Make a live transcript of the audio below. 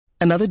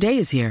Another day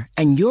is here,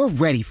 and you're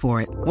ready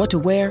for it. What to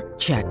wear?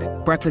 Check.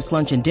 Breakfast,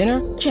 lunch, and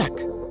dinner? Check.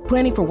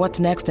 Planning for what's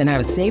next and how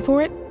to save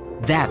for it?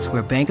 That's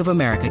where Bank of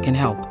America can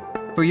help.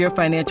 For your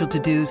financial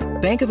to-dos,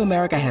 Bank of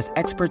America has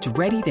experts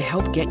ready to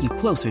help get you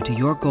closer to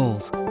your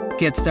goals.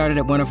 Get started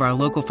at one of our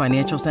local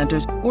financial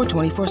centers or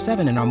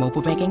 24/7 in our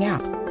mobile banking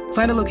app.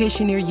 Find a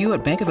location near you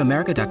at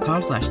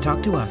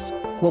bankofamerica.com/talktous.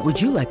 What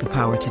would you like the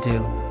power to do?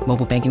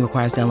 Mobile banking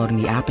requires downloading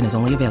the app and is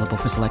only available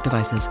for select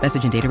devices.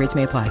 Message and data rates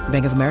may apply.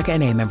 Bank of America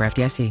N.A., member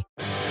FDIC.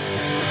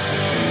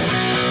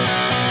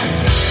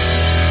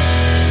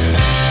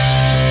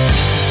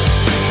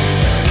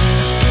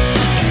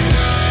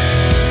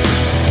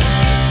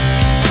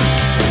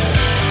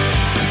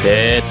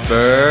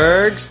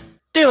 Pittsburgh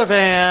Steelers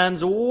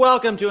fans,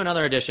 welcome to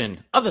another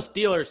edition of the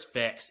Steelers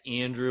Fix.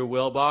 Andrew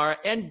Wilbar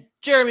and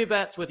Jeremy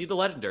Betts with you, the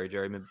legendary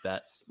Jeremy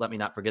Betts. Let me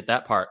not forget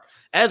that part.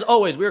 As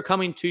always, we are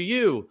coming to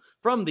you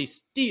from the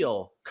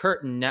Steel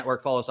Curtain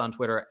Network. Follow us on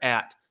Twitter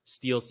at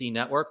SteelC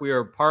Network. We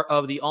are part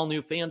of the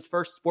all-new Fans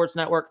First Sports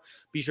Network.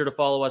 Be sure to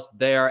follow us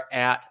there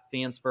at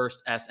Fans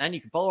First SN.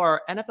 You can follow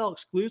our NFL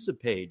exclusive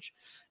page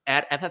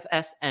at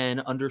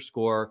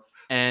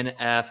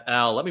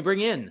FFSN_NFL. Let me bring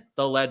in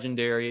the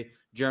legendary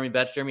Jeremy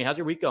Betts. Jeremy, how's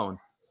your week going?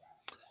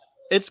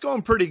 It's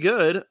going pretty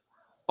good,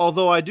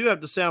 although I do have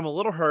to say I'm a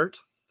little hurt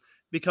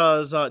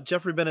because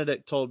Jeffrey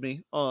Benedict told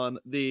me on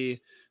the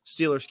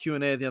Steelers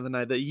Q&A the other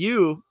night that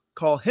you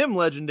call him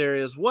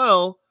legendary as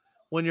well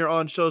when you're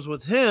on shows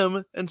with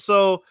him. And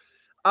so,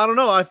 I don't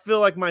know. I feel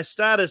like my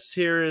status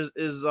here is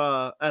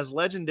as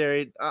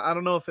legendary. I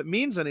don't know if it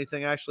means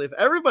anything, actually. If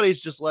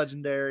everybody's just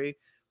legendary,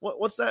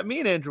 what's that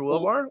mean, Andrew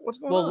Wilbar? What's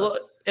going on? Well,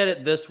 look at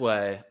it this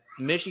way.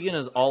 Michigan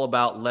is all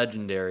about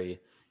legendary.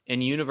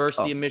 And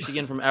University of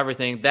Michigan from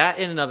everything, that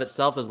in and of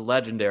itself is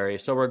legendary.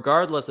 So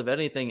regardless of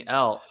anything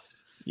else,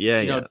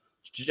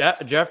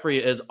 Jeffrey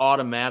is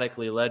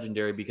automatically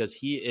legendary because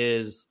he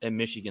is a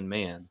Michigan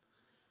man.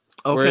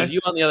 Okay. Whereas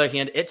you, on the other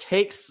hand, it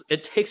takes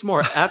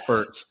more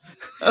effort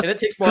and it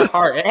takes more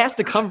heart. It has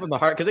to come from the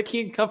heart because it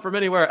can't come from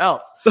anywhere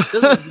else.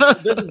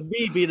 This is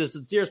me being as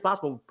sincere as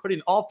possible, putting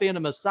all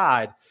fandom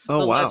aside.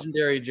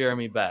 Legendary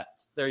Jeremy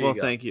Betts. There you go.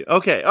 Well, thank you.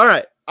 Okay, all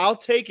right. I'll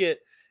take it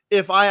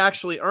if I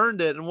actually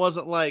earned it and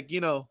wasn't like,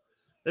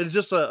 it's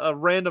just a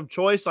random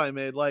choice I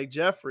made like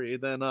Jeffrey,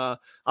 then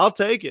I'll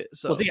take it.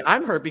 So, well, see,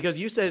 I'm hurt because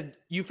you said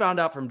you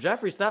found out from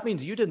Jeffrey, so that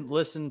means you didn't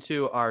listen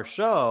to our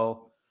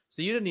show.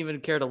 So you didn't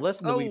even care to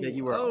listen the week that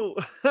you were.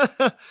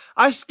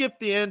 I skipped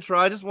the intro.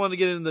 I just wanted to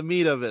get into the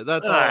meat of it.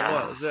 That's all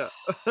it was. Yeah.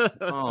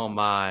 Oh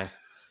my.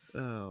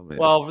 Oh man.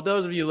 Well, for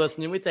those of you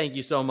listening, we thank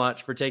you so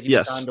much for taking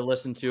the time to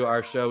listen to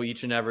our show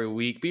each and every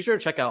week. Be sure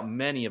to check out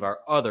many of our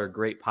other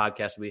great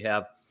podcasts we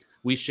have.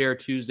 We share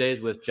Tuesdays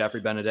with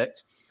Jeffrey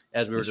Benedict,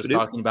 as we were just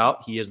talking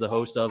about. He is the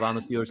host of On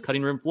the Steelers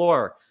Cutting Room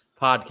Floor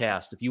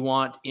podcast. If you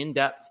want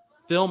in-depth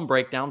film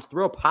breakdowns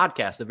through a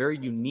podcast, a very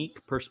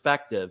unique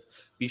perspective,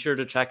 be sure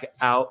to check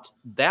out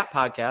that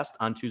podcast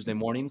on Tuesday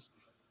mornings.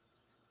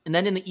 And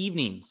then in the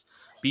evenings,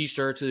 be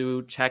sure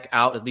to check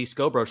out the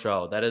Scobro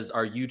Show. That is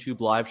our YouTube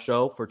live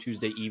show for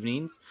Tuesday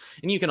evenings.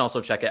 And you can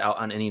also check it out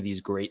on any of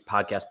these great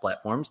podcast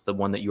platforms. The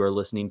one that you are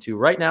listening to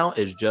right now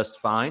is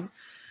just fine.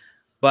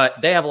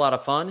 But they have a lot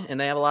of fun, and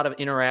they have a lot of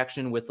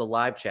interaction with the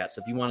live chat.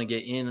 So if you want to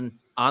get in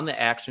on the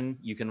action,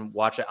 you can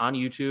watch it on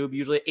YouTube,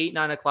 usually 8,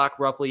 9 o'clock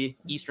roughly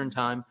Eastern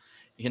time.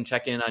 You can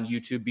check in on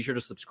YouTube. Be sure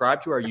to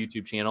subscribe to our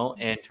YouTube channel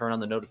and turn on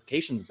the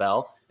notifications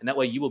bell. And that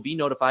way you will be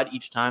notified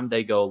each time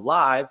they go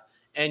live,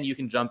 and you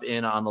can jump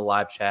in on the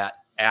live chat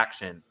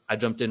action. I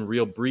jumped in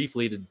real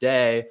briefly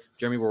today.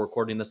 Jeremy, we're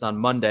recording this on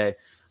Monday.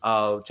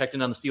 Checked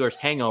in on the Steelers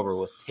hangover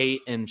with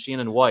Tate and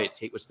Shannon White.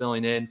 Tate was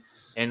filling in,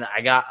 and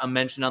I got a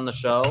mention on the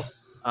show.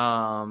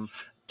 Talk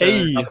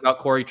about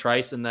Corey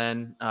Trice, and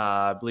then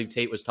I believe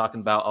Tate was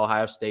talking about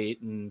Ohio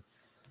State and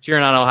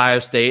cheering on Ohio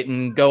State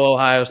and go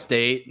Ohio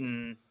State,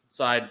 and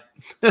so I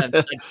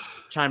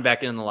chimed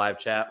back in the live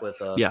chat with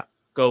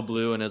go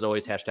blue, and as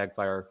always hashtag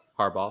fire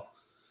Harbaugh.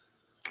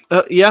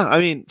 I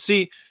mean,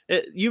 see,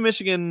 you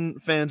Michigan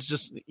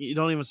fans you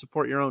don't even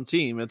support your own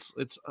team. It's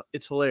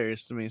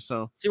hilarious to me.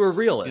 So see, we're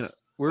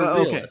realists.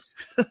 We're realists.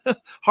 Okay.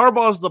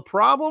 Harbaugh's the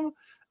problem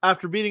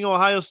after beating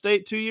Ohio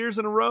State 2 years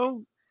in a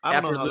row.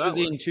 After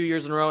losing 2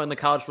 years in a row in the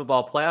college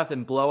football playoff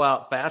in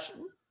blowout fashion.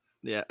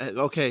 Yeah.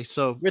 Okay.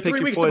 So with 3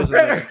 weeks to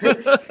prepare.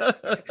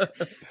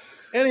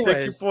 Anyways,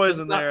 pick your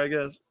poison there, I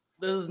guess.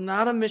 This is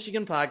not a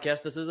Michigan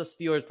podcast. This is a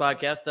Steelers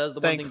podcast. That is the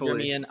one thing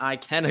Jeremy and I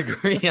can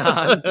agree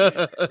on.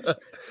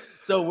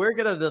 So we're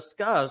going to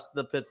discuss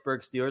the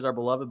Pittsburgh Steelers, our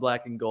beloved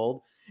black and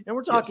gold, and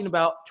we're talking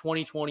about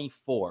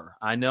 2024.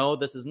 I know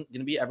this isn't going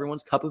to be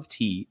everyone's cup of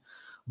tea,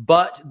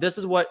 but this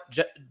is what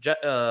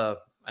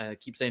I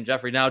keep saying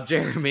Jeffrey now,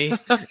 Jeremy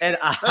and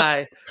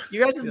I.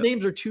 You guys'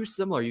 names are too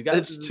similar. You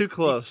guys, it's too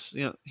close.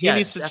 Yeah, he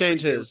needs to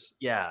change his.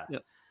 Yeah.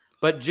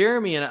 But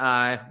Jeremy and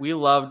I, we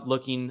loved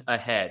looking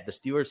ahead. The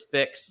Steelers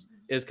Fix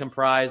is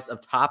comprised of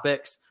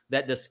topics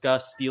that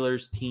discuss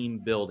Steelers team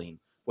building,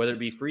 whether it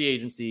be free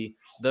agency,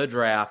 the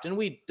draft, and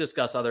we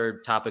discuss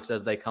other topics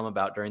as they come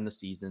about during the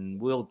season.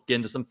 We'll get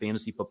into some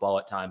fantasy football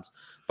at times,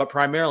 but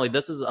primarily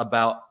this is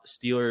about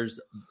Steelers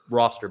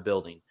roster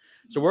building.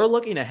 So we're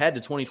looking ahead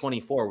to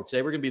 2024.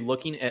 Today we're going to be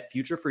looking at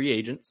future free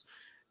agents,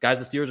 guys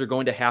the Steelers are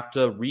going to have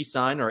to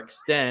re-sign or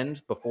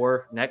extend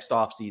before next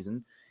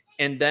offseason.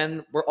 And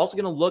then we're also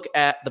going to look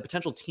at the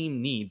potential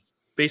team needs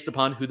based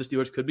upon who the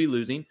Steelers could be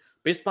losing,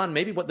 based upon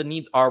maybe what the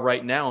needs are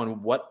right now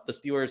and what the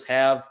Steelers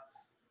have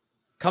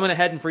coming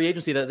ahead in free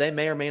agency that they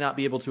may or may not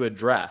be able to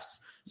address.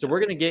 So we're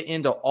going to get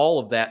into all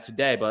of that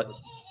today. But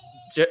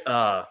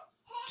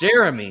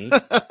Jeremy,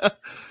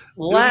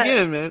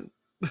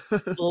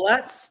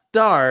 let's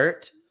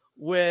start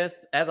with,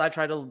 as I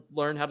try to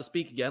learn how to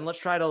speak again, let's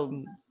try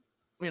to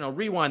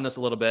rewind this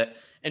a little bit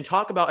and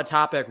talk about a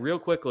topic real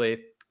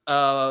quickly.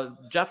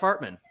 Jeff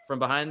Hartman from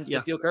behind the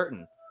steel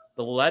curtain,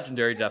 the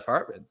legendary Jeff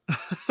Hartman,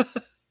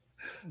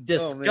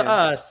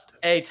 discussed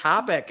a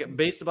topic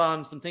based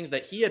upon some things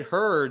that he had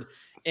heard.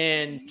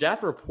 And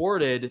Jeff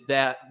reported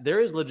that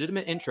there is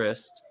legitimate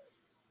interest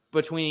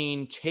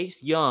between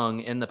Chase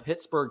Young and the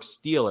Pittsburgh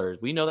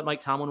Steelers. We know that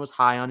Mike Tomlin was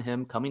high on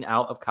him coming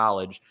out of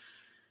college.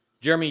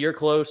 Jeremy, you're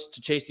close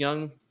to Chase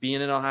Young,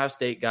 being an Ohio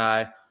State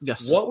guy.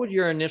 Yes. What would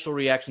your initial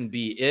reaction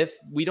be if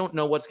we don't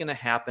know what's going to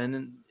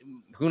happen?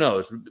 Who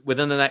knows?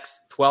 Within the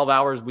next 12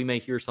 hours, we may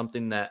hear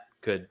something that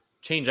could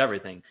change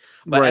everything.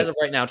 But as of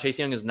right now, Chase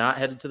Young is not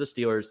headed to the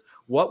Steelers.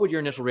 What would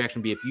your initial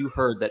reaction be if you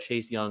heard that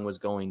Chase Young was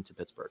going to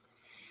Pittsburgh?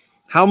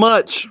 How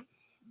much?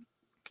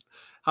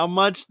 How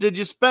much did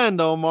you spend,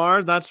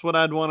 Omar? That's what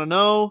I'd want to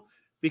know,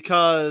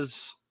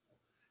 because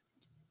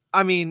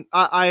I mean,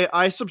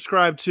 I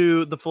subscribe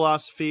to the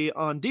philosophy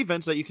on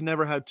defense that you can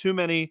never have too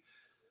many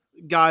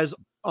guys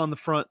on the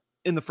front,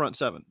 in the front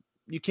seven.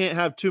 You can't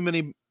have too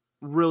many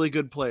really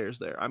good players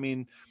there. I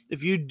mean,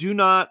 if you do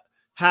not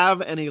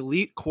have an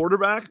elite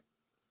quarterback,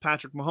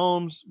 Patrick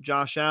Mahomes,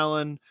 Josh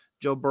Allen,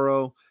 Joe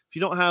Burrow, if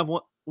you don't have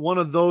one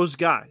of those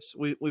guys,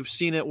 we've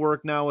seen it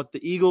work now with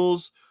the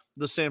Eagles,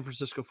 the San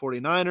Francisco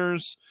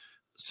 49ers,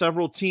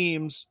 several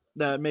teams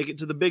that make it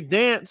to the big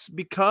dance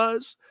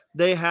because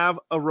they have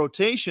a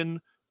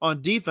rotation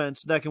on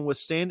defense that can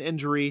withstand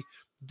injury,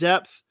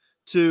 depth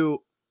to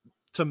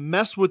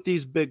mess with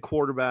these big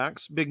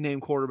quarterbacks, big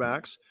name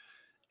quarterbacks.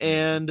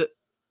 And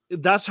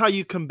that's how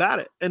you combat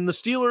it. And the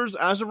Steelers,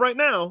 as of right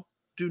now,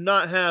 do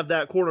not have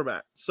that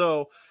quarterback.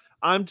 So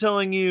I'm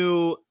telling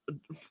you,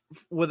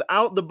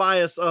 without the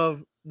bias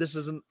of this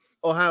is an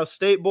Ohio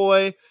State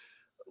boy,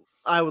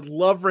 I would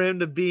love for him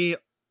to be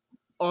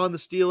on the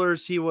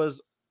Steelers. He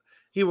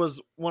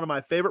was one of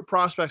my favorite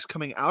prospects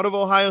coming out of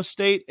Ohio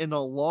State in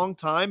a long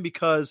time,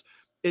 because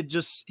he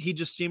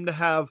just seemed to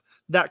have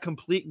that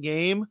complete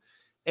game,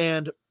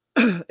 and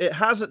it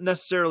hasn't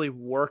necessarily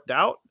worked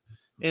out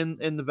in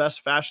the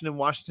best fashion in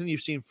Washington.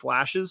 You've seen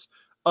flashes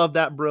of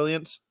that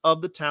brilliance,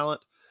 of the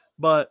talent,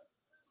 but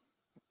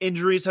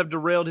injuries have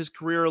derailed his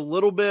career a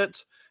little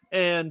bit.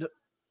 And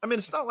I mean,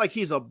 it's not like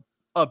he's a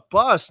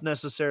bust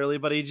necessarily,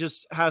 but he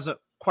just hasn't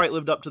quite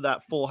lived up to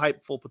that full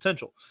hype, full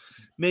potential.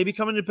 Maybe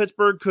coming to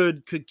Pittsburgh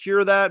could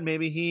cure that.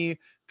 Maybe he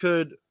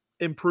could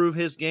improve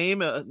his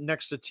game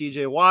next to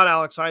TJ Watt,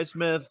 Alex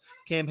Highsmith,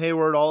 Cam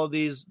Hayward, all of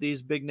these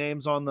big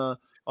names on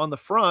the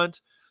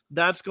front.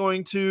 That's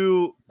going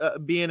to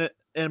be an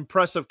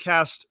impressive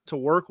cast to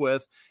work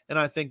with, and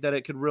I think that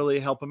it could really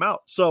help him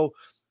out. So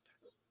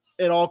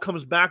it all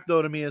comes back,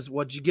 though, to me, is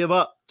what'd you give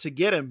up to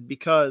get him?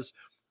 Because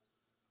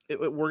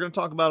we're going to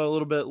talk about it a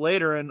little bit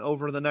later, and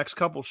over the next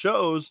couple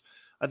shows,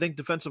 I think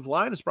defensive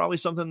line is probably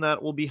something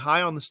that will be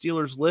high on the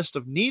Steelers' list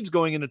of needs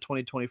going into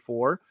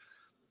 2024.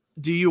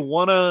 Do you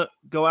want to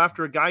go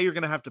after a guy you're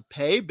going to have to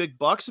pay big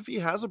bucks if he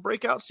has a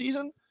breakout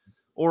season,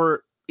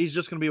 or he's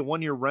just going to be a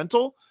one-year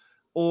rental?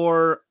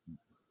 Or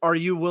are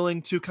you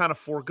willing to kind of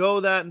forego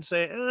that and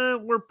say,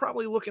 we're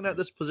probably looking at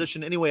this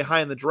position anyway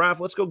high in the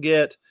draft. Let's go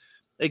get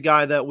a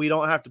guy that we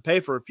don't have to pay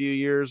for a few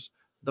years,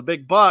 the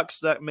big bucks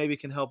that maybe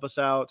can help us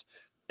out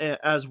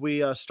as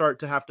we start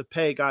to have to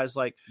pay guys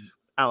like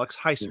Alex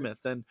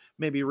Highsmith and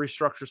maybe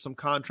restructure some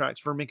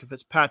contracts for Minkah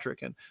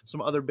Fitzpatrick and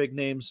some other big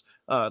names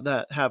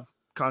that have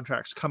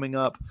contracts coming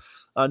up.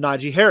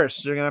 Najee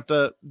Harris, they're going to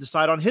have to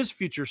decide on his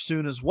future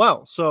soon as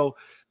well. So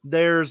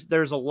there's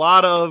a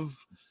lot of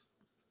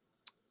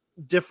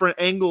different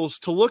angles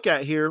to look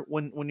at here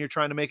when you're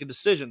trying to make a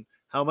decision.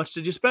 How much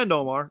did you spend,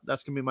 Omar?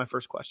 That's going to be my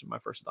first question, my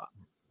first thought.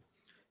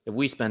 If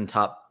we spend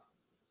top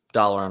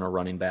dollar on a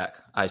running back,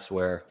 I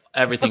swear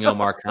everything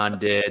Omar Khan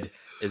did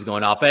is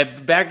going off.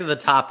 But back to the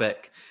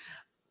topic.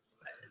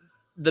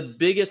 The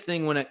biggest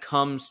thing when it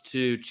comes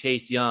to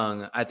Chase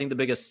Young, I think the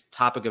biggest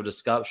topic of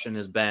discussion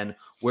has been,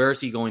 where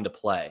is he going to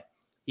play?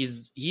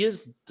 He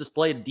has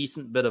displayed a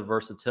decent bit of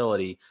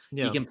versatility.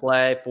 Yeah. He can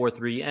play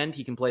 4-3 end.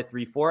 He can play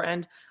 3-4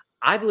 end.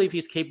 I believe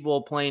he's capable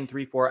of playing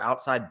 3-4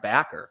 outside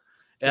backer.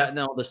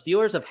 Now, the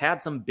Steelers have had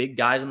some big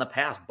guys in the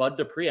past. Bud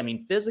Dupree, I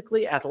mean,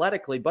 physically,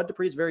 athletically, Bud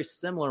Dupree is very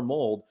similar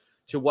mold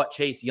to what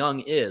Chase Young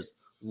is.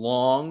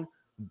 Long,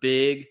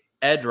 big,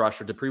 edge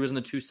rusher. Dupree was in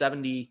the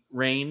 270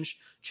 range.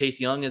 Chase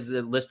Young is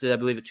listed, I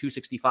believe, at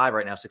 265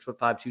 right now, 6'5",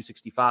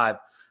 265,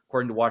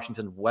 according to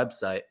Washington's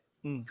website.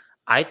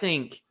 I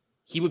think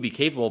he would be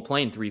capable of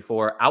playing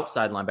 3-4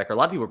 outside linebacker. A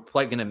lot of people are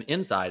plugging him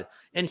inside,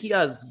 and he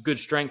has good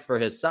strength for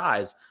his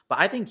size. But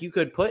I think you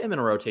could put him in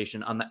a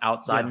rotation on the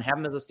outside and have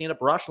him as a stand-up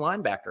rush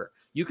linebacker.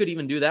 You could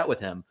even do that with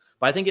him.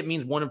 But I think it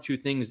means one of two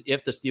things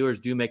if the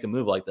Steelers do make a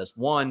move like this.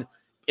 One,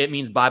 it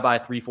means bye-bye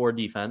 3-4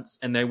 defense,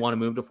 and they want to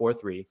move to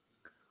 4-3.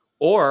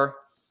 Or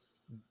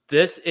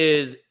this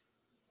is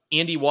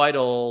Andy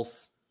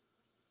Weidl's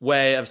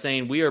way of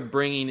saying we are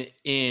bringing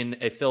in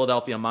a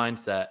Philadelphia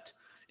mindset.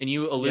 And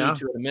you alluded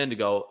to it a minute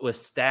ago with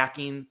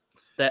stacking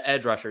the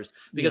edge rushers,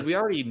 because we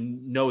already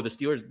know the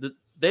Steelers,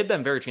 they've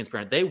been very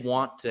transparent. They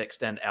want to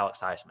extend Alex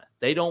Highsmith.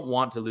 They don't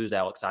want to lose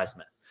Alex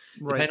Highsmith.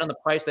 Right. Depending on the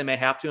price, they may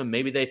have to, and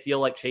maybe they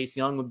feel like Chase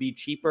Young would be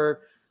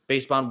cheaper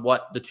based on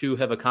what the two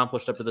have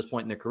accomplished up to this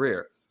point in their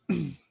career.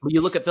 But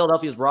you look at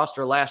Philadelphia's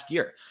roster last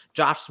year,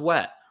 Josh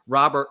Sweat,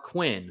 Robert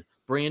Quinn,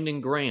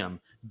 Brandon Graham,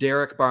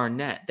 Derek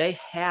Barnett. They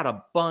had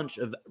a bunch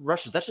of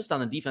rushes. That's just on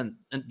the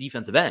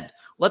defensive end.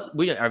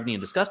 We haven't even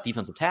discussed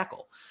defensive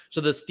tackle.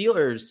 So the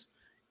Steelers,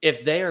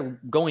 if they are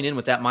going in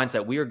with that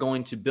mindset, we are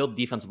going to build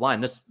defensive line.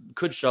 This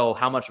could show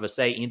how much of a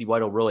say Andy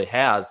Weidl really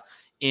has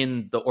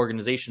in the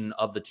organization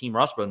of the team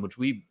roster, in which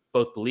we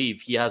both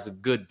believe he has a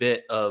good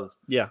bit of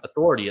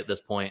authority at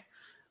this point.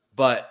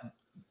 But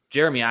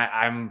Jeremy,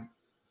 I'm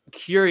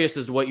curious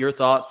as to what your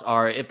thoughts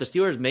are. If the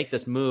Steelers make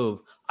this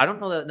move, I don't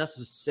know that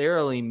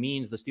necessarily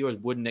means the Steelers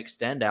wouldn't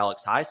extend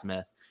Alex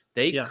Highsmith.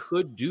 They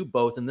could do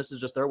both, and this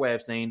is just their way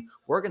of saying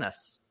we're going to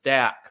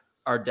stack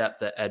our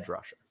depth at edge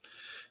rusher.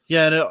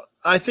 Yeah, and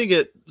I think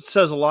it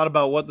says a lot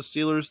about what the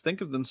Steelers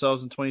think of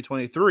themselves in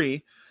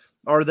 2023.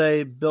 Are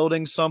they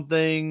building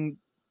something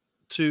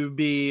to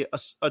be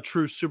a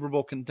true Super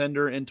Bowl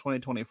contender in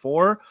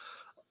 2024,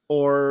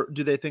 or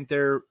do they think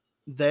they're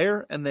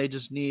there and they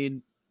just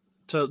need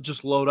to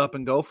just load up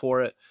and go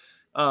for it?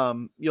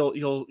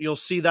 You'll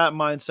see that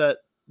mindset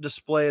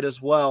displayed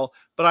as well.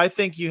 But I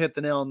think you hit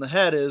the nail on the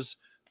head. Is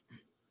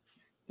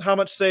how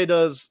much say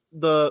does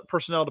the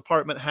personnel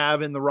department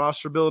have in the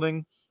roster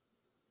building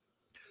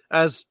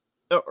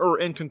or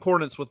in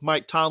concordance with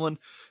Mike Tomlin?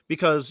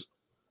 Because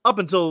up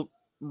until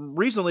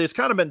recently, it's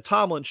kind of been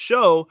Tomlin's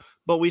show,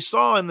 but we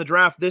saw in the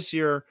draft this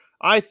year,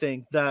 I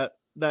think that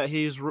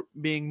he's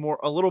being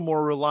a little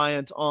more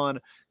reliant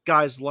on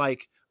guys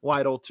like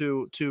Weidl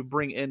to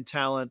bring in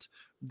talent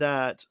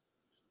that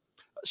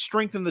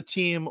strengthen the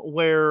team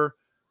where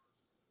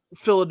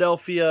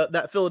Philadelphia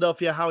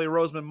Howie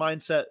Roseman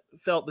mindset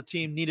felt the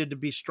team needed to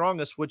be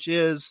strongest, which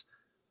is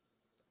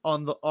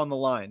on the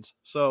lines.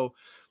 So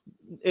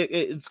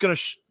it's going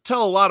to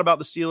tell a lot about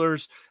the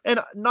Steelers,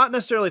 and not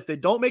necessarily if they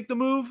don't make the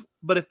move,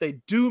 but if they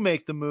do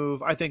make the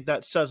move, I think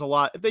that says a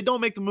lot. If they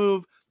don't make the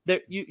move,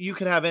 that you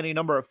can have any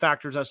number of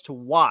factors as to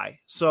why.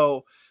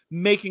 So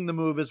making the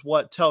move is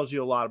what tells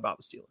you a lot about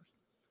the Steelers.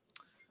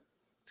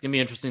 It's going to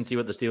be interesting to see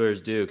what the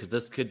Steelers do, because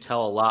this could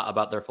tell a lot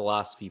about their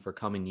philosophy for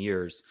coming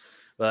years.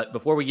 But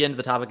before we get into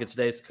the topic of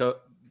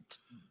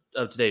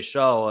today's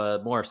show,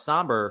 a more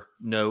somber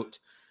note,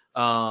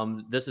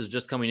 this is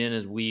just coming in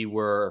as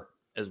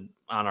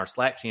on our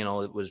Slack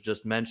channel, it was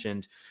just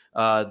mentioned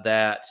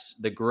that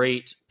the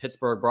great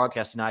Pittsburgh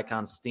broadcasting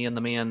icon Stan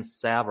the Man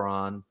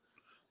Savron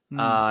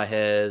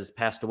has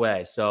passed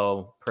away.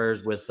 So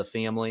prayers with the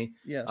family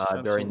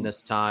during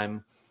this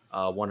time,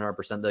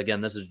 100%. Again,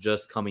 this is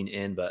just coming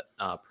in, but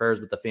prayers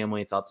with the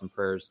family, thoughts and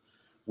prayers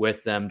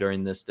with them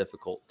during this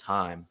difficult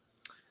time.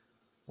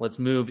 Let's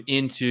move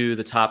into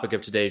the topic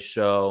of today's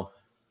show.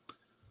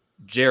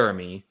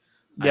 Jeremy.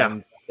 Yeah.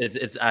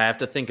 I have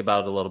to think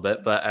about it a little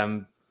bit, but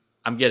I'm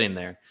getting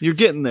there. You're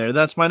getting there.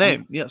 That's my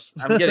name. Yes.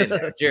 I'm getting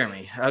there.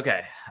 Jeremy.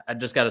 Okay. I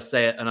just got to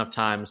say it enough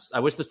times.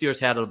 I wish the Steelers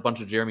had a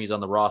bunch of Jeremys on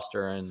the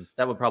roster, and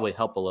that would probably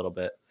help a little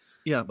bit.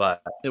 Yeah.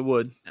 But it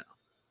would.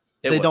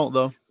 They don't,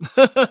 though.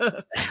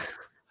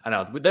 I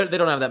know. They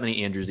don't have that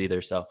many Andrews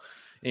either. So,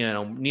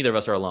 neither of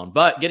us are alone.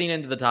 But getting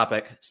into the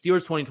topic,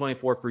 Steelers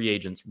 2024 free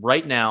agents.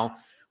 Right now,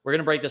 we're going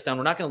to break this down.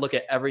 We're not going to look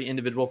at every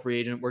individual free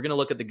agent. We're going to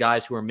look at the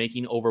guys who are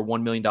making over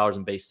 $1 million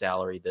in base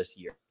salary this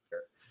year.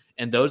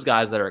 And those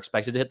guys that are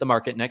expected to hit the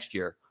market next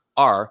year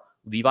are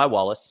Levi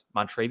Wallace,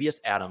 Montravius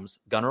Adams,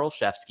 Gunnar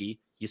Olszewski.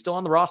 He's still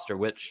on the roster,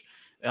 which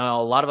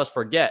a lot of us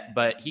forget,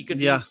 but he could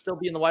still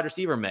be in the wide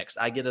receiver mix.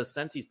 I get a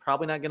sense he's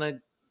probably not going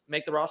to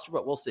make the roster,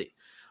 but we'll see.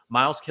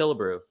 Miles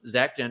Killebrew,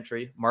 Zach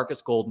Gentry,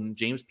 Marcus Golden,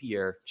 James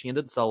Pierre,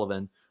 Chandon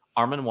Sullivan,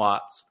 Armon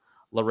Watts,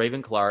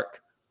 LaRaven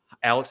Clark,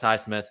 Alex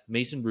Highsmith,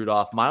 Mason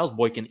Rudolph, Miles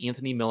Boykin,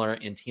 Anthony Miller,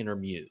 and Tanner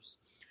Muse.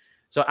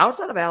 So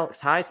outside of Alex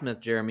Highsmith,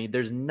 Jeremy,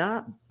 there's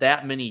not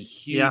that many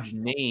huge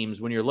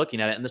names when you're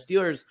looking at it. And the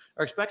Steelers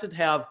are expected to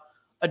have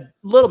a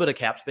little bit of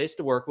cap space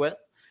to work with.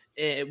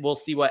 We'll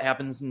see what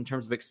happens in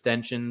terms of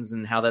extensions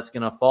and how that's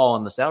going to fall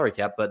on the salary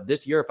cap. But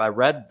this year, if I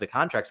read the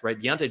contracts right,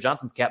 Deontay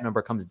Johnson's cap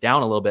number comes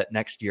down a little bit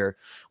next year,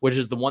 which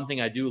is the one thing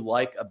I do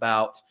like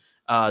about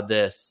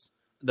the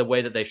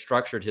way that they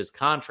structured his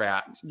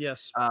contract.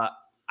 Yes.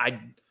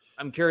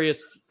 I'm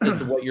curious as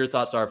to what your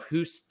thoughts are of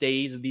who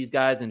stays of these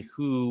guys and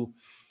who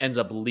ends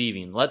up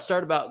leaving. Let's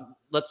talk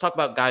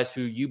about guys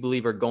who you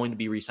believe are going to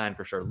be re-signed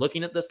for sure.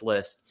 Looking at this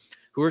list,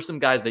 who are some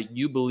guys that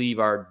you believe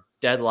are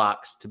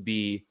deadlocks to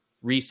be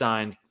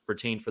re-signed,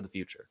 retained for the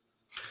future?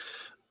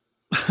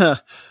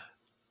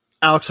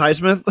 Alex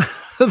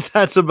Highsmith.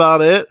 That's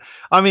about it.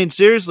 I mean,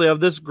 seriously,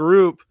 of this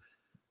group,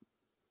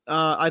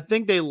 I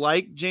think they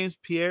like James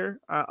Pierre.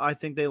 I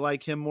think they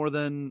like him more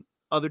than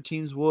other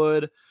teams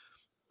would.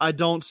 I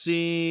don't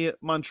see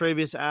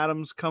Montravius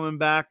Adams coming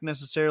back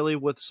necessarily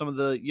with some of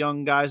the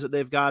young guys that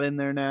they've got in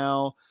there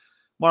now.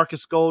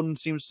 Marcus Golden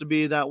seems to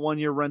be that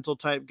one-year rental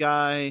type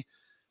guy.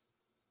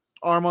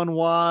 Armon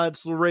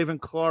Watts, Raven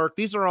Clark.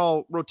 These are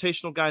all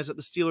rotational guys that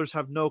the Steelers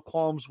have no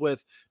qualms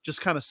with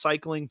just kind of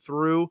cycling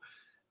through.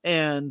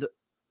 And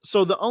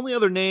so the only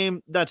other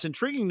name that's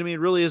intriguing to me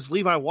really is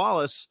Levi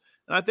Wallace.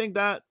 And I think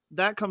that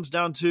comes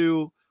down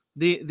to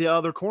the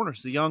other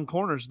corners, the young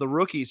corners, the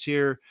rookies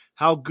here.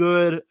 How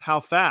good, how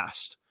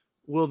fast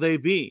will they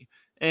be?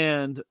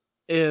 And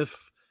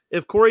if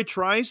Corey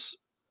Trice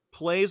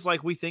plays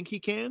like we think he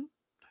can,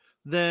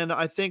 then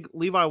I think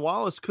Levi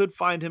Wallace could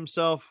find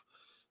himself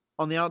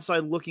on the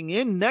outside looking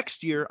in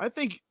next year. I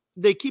think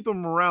they keep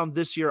him around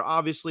this year,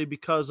 obviously,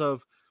 because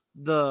of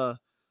the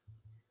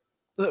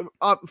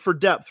for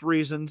depth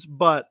reasons,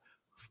 but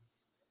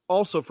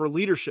also for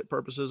leadership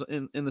purposes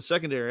in the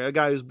secondary. A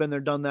guy who's been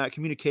there, done that,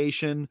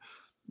 communication.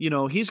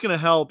 He's going to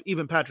help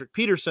even Patrick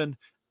Peterson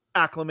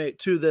acclimate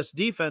to this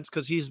defense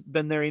because he's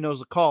been there. He knows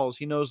the calls.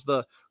 He knows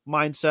the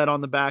mindset on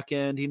the back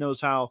end. He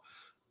knows how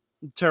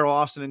Terrell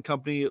Austin and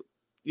company,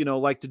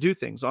 like to do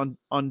things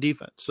on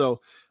defense. So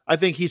I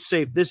think he's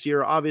safe this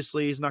year.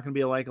 Obviously, he's not going to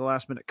be a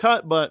last minute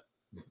cut, but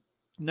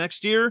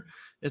next year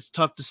it's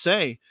tough to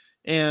say.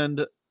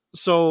 And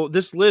so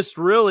this list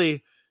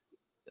really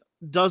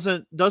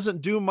doesn't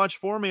do much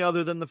for me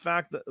other than the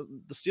fact that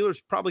the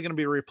Steelers probably going to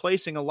be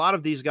replacing a lot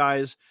of these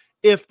guys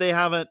if they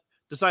haven't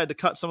decided to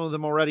cut some of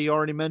them already. You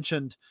already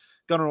mentioned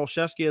Gunnar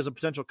Olszewski as a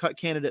potential cut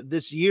candidate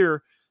this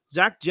year.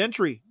 Zach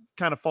Gentry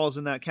kind of falls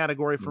in that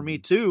category for me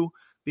too,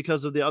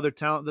 because of the other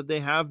talent that they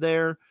have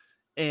there.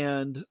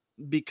 And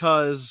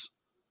because,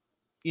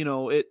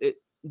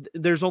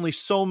 there's only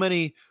so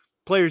many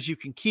players you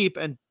can keep,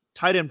 and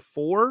tight end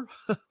 4,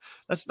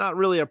 that's not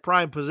really a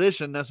prime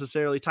position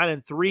necessarily. Tight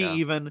end 3,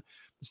 even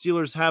the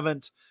Steelers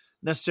haven't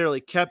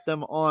necessarily kept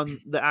them on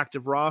the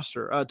active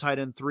roster, tight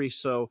end 3.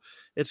 So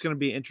it's going to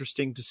be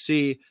interesting to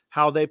see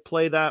how they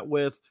play that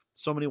with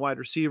so many wide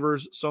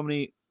receivers, so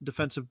many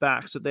defensive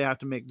backs that they have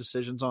to make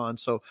decisions on.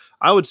 So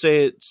I would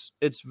say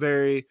it's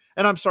very,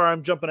 and I'm sorry,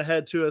 I'm jumping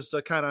ahead too as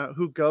to kind of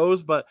who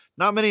goes, but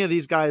not many of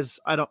these guys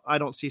I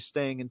don't see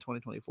staying in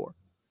 2024.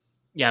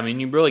 Yeah, I mean,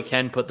 you really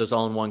can put this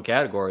all in one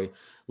category.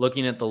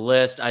 Looking at the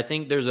list, I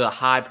think there's a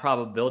high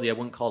probability. I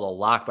wouldn't call it a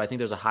lock, but I think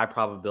there's a high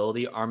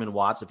probability Armon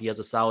Watts, if he has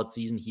a solid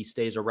season, he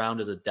stays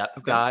around as a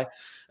depth guy,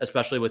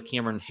 especially with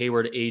Cameron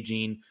Hayward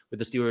aging, with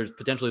the Steelers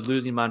potentially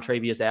losing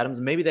Montravius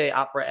Adams. Maybe they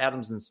opt for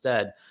Adams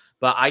instead.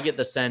 But I get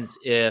the sense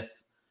if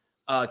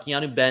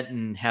Keanu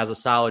Benton has a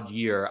solid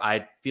year,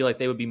 I feel like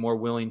they would be more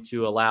willing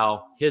to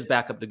allow his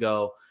backup to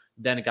go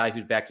than a guy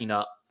who's backing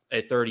up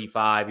a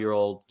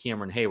 35-year-old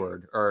Cameron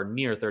Hayward or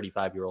near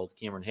 35-year-old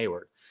Cameron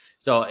Hayward.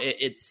 So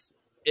it's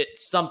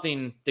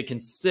something to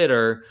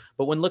consider.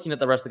 But when looking at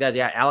the rest of the guys,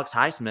 Alex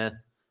Highsmith,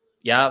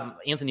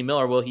 Anthony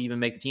Miller, will he even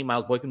make the team?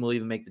 Miles Boykin will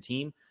even make the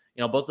team.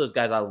 Both of those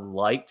guys I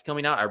liked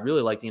coming out. I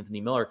really liked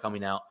Anthony Miller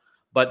coming out.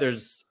 But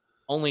there's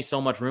only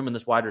so much room in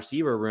this wide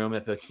receiver room.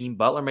 If Hakeem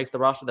Butler makes the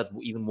roster, that's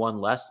even one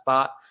less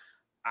spot.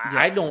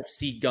 I don't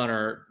see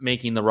Gunnar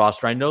making the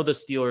roster. I know the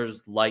Steelers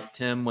liked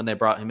him when they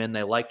brought him in.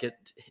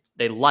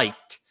 They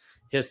liked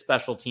his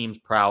special teams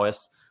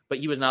prowess, but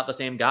he was not the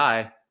same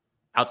guy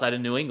outside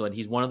of New England.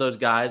 He's one of those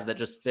guys that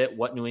just fit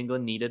what New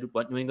England needed,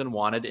 what New England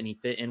wanted, and he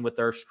fit in with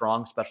their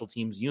strong special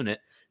teams unit,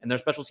 and their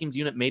special teams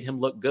unit made him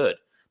look good.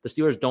 The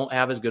Steelers don't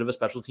have as good of a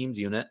special teams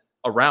unit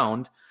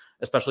around,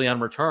 especially on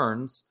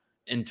returns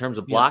in terms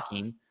of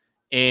blocking.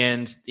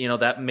 And,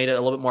 that made it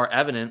a little bit more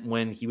evident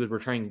when he was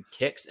returning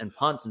kicks and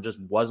punts and just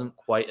wasn't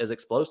quite as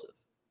explosive.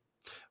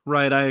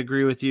 Right. I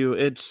agree with you.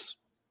 It's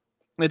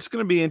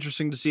going to be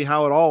interesting to see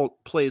how it all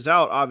plays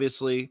out,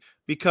 obviously,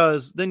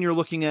 because then you're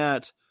looking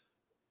at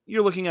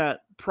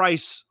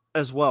price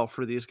as well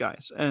for these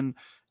guys. And,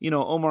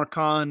 Omar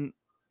Khan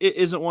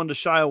isn't one to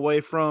shy away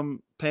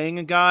from paying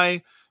a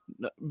guy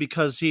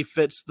because he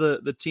fits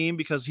the team,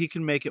 because he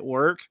can make it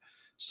work.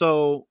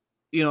 So,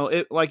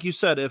 like you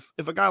said, if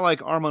a guy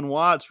like Armon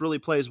Watts really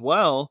plays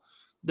well,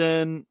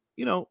 then,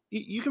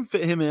 you can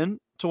fit him in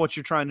to what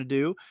you're trying to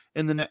do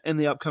in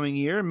the upcoming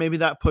year. And maybe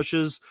that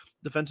pushes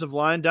defensive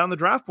line down the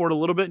draft board a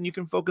little bit, and you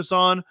can focus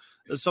on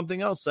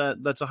something else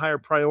that's a higher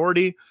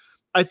priority.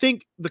 I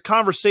think the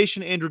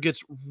conversation, Andrew,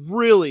 gets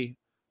really,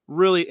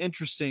 really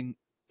interesting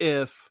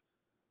if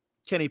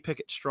Kenny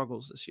Pickett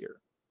struggles this year.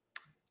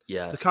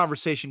 Yeah, the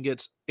conversation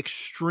gets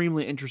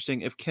extremely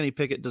interesting if Kenny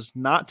Pickett does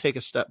not take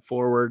a step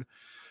forward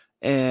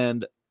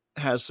and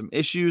has some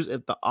issues,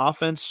 if the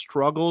offense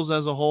struggles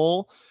as a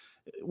whole.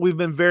 we've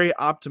been very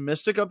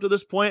optimistic up to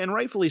this point, and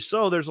rightfully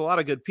so. There's a lot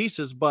of good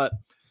pieces, but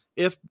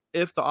if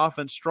the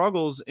offense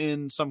struggles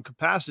in some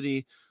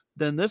capacity,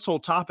 then this whole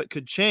topic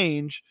could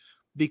change,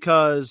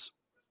 because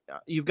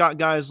you've got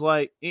guys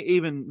like,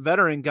 even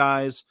veteran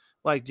guys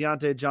like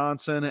Deontay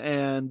Johnson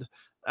and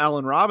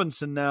Allen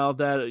Robinson now,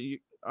 that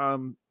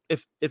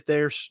if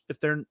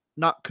they're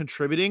not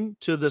contributing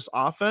to this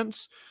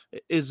offense,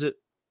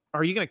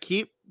 are you going to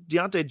keep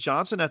Deontay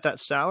Johnson at that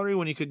salary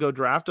when you could go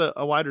draft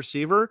a wide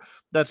receiver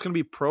that's going to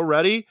be pro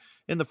ready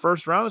in the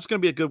first round? It's going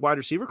to be a good wide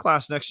receiver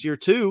class next year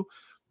too.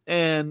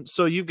 And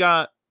so you've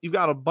got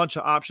a bunch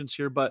of options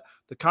here, but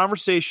the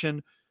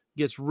conversation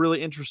gets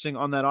really interesting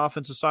on that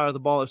offensive side of the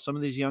ball if some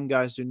of these young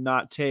guys do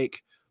not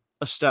take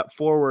a step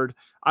forward.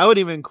 I would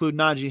even include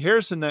Najee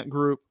Harris in that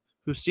group,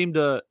 who seemed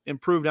to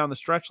improve down the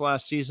stretch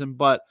last season,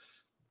 but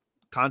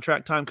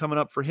contract time coming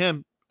up for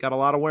him, got a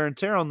lot of wear and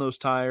tear on those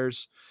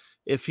tires.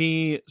 If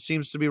he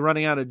seems to be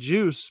running out of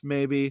juice,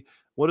 maybe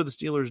what do the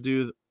Steelers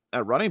do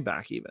at running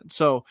back even?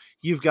 So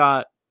you've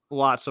got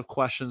lots of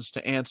questions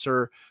to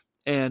answer,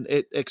 and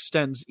it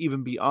extends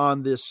even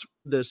beyond this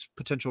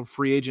potential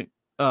free agent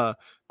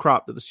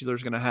crop that the Steelers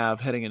are going to have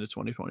heading into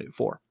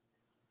 2024.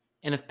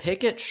 And if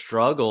Pickett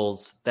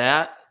struggles,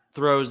 that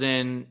throws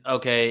in,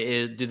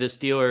 okay, do the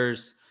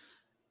Steelers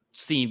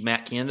see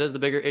Matt Canada as the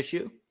bigger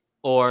issue,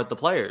 or the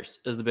players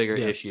as the bigger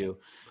issue?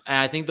 And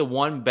I think the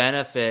one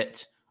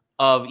benefit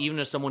of, even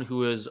as someone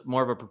who is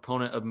more of a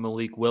proponent of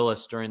Malik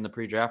Willis during the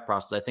pre-draft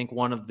process, I think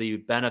one of the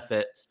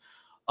benefits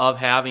of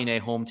having a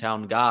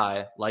hometown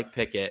guy like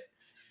Pickett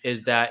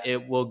is that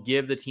it will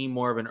give the team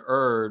more of an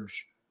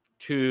urge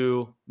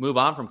to move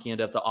on from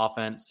Canada if the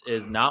offense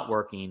is not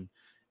working,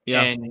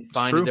 and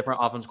find a different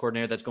offense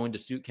coordinator that's going to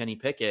suit Kenny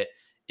Pickett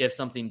if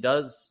something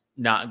does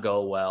not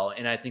go well.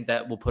 And I think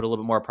that will put a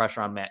little bit more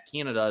pressure on Matt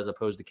Canada as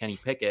opposed to Kenny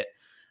Pickett.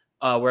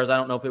 Whereas I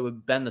don't know if it would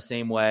have been the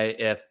same way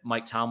if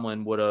Mike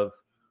Tomlin would have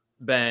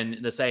been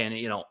the say. And,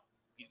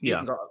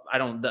 I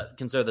don't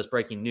consider this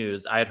breaking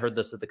news. I had heard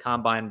this at the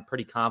Combine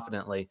pretty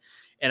confidently.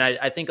 And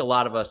I think a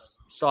lot of us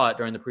saw it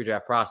during the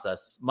pre-draft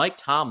process. Mike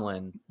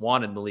Tomlin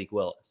wanted Malik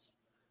Willis.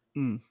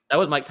 That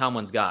was Mike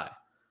Tomlin's guy.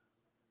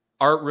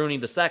 Art Rooney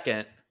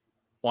II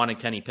wanted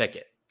Kenny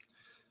Pickett.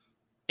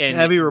 And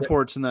heavy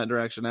reports in that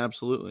direction.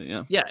 Absolutely.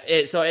 Yeah. Yeah.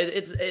 It's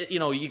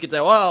you could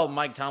say, well,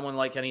 Mike Tomlin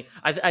like Kenny.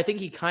 I think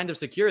he kind of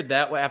secured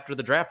that after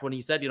the draft when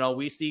he said,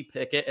 we see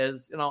Pickett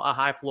as, a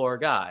high floor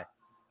guy.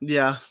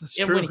 Yeah. That's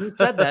and true. When he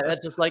said that,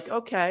 that's just like,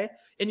 okay.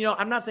 And,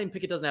 I'm not saying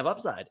Pickett doesn't have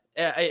upside.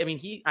 I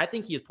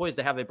think he is poised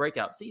to have a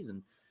breakout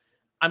season.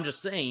 I'm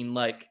just saying,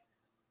 like,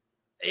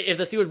 if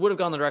the Steelers would have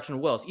gone the direction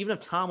of Willis, even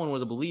if Tomlin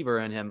was a believer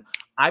in him,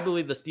 I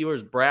believe the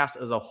Steelers brass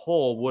as a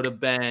whole would have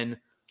been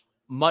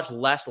much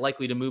less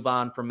likely to move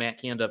on from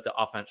Matt Canada if the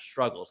offense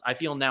struggles. I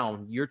feel now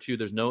in year 2,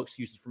 there's no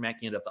excuses for Matt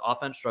Canada. If the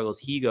offense struggles,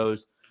 he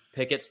goes,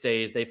 Pickett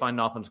stays. They find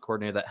an offense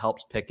coordinator that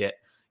helps Pickett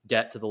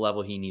get to the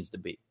level he needs to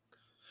be.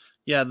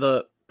 Yeah,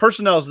 the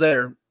personnel's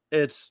there.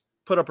 It's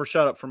put up or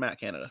shut up for Matt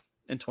Canada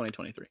in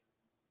 2023.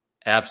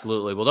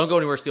 Absolutely. Well, don't go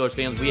anywhere, Steelers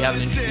fans. We have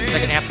an interesting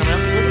second half coming up.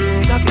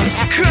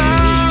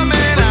 Coming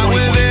out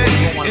with it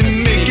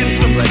and making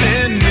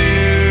something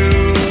new.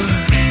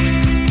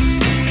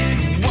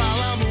 While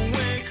I'm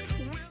awake,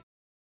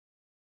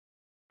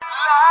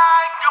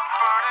 like a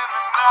bird in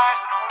the night,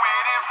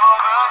 waiting for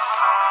the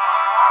sun.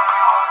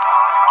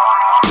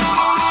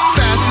 As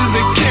fast as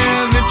they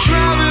can, they're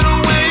driving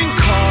away in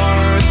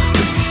cars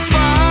to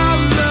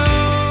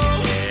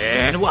follow.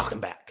 And welcome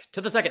back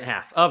to the second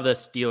half of the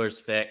Steelers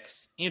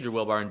Fix. Andrew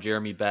Wilbar and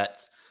Jeremy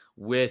Betts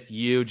with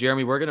you.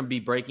 Jeremy, we're going to be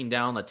breaking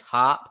down the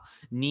top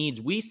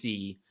needs we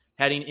see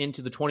heading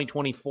into the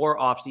 2024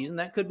 offseason.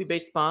 That could be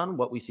based upon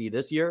what we see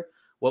this year,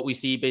 what we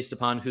see based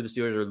upon who the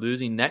Steelers are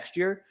losing next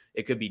year.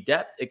 It could be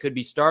depth. It could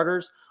be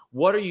starters.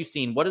 What are you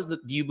seeing? What do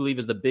you believe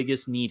is the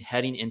biggest need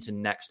heading into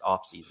next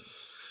offseason?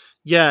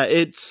 Yeah,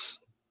 it's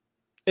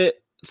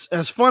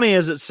as funny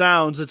as it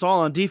sounds, it's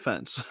all on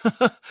defense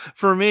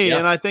for me. Yeah.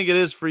 And I think it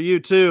is for you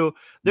too.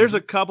 There's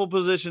a couple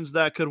positions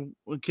that could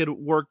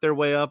work their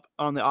way up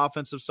on the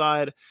offensive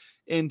side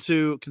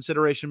into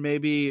consideration.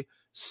 Maybe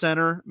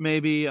center,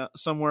 maybe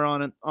somewhere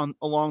on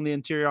along the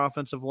interior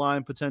offensive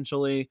line,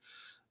 potentially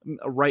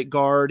a right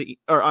guard,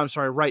 or I'm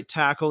sorry, right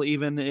tackle,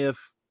 even if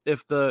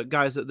the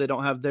guys that they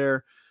don't have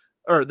there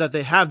or that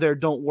they have there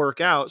don't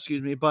work out,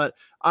 excuse me. But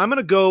I'm going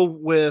to go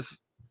with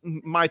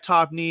my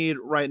top need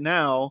right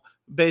now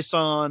based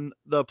on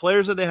the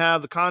players that they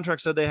have, the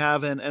contracts that they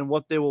have, and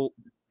what they will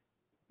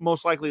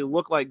most likely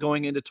look like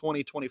going into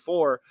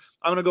 2024.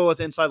 I'm going to go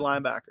with inside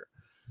linebacker.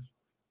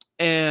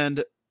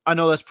 And I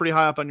know that's pretty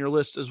high up on your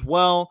list as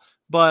well,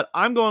 but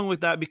I'm going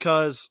with that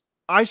because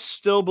I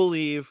still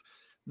believe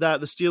that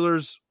the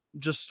Steelers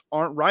just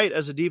aren't right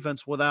as a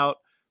defense without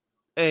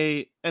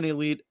an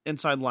elite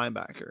inside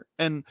linebacker.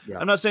 And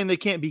I'm not saying they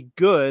can't be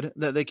good,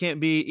 that they can't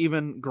be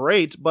even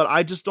great, but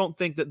I just don't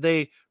think that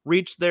they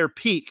reach their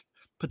peak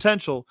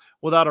potential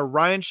without a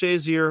Ryan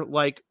Shazier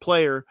like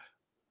player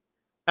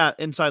at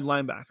inside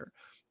linebacker.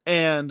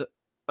 And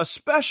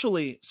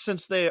especially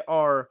since they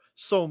are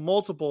so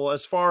multiple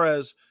as far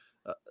as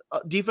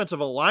defensive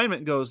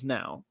alignment goes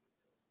now.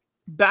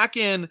 Back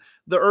in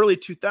the early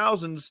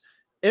 2000s,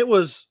 it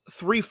was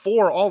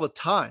 3-4 all the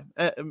time.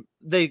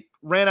 They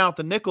ran out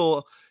the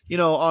nickel,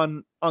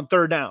 on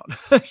third down,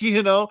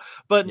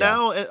 but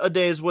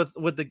nowadays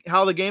with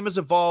how the game has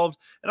evolved,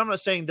 and I'm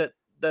not saying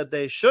that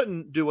they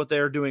shouldn't do what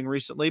they're doing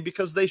recently,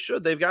 because they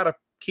should. They've got to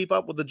keep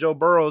up with the Joe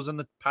Burrows and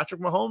the Patrick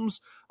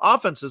Mahomes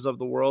offenses of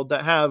the world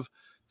that have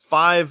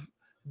 5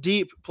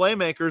 deep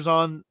playmakers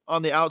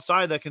on the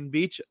outside that can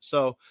beat you.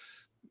 So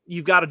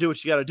you've got to do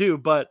what you got to do.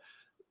 But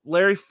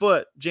Larry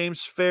Foote,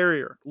 James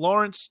Ferrier,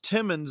 Lawrence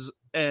Timmons,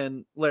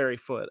 and Larry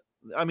Foote.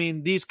 I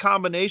mean, these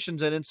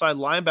combinations at inside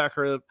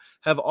linebacker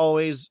have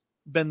always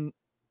been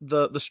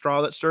the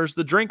straw that stirs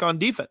the drink on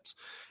defense.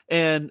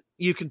 And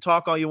you can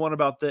talk all you want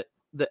about the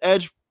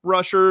edge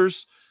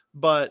rushers,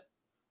 but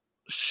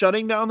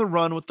shutting down the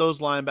run with those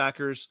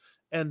linebackers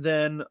and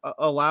then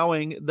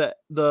allowing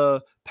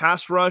the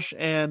pass rush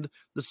and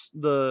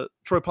the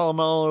Troy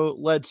Polamalu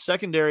led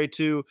secondary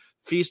to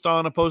feast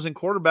on opposing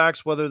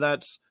quarterbacks, whether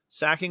that's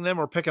sacking them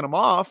or picking them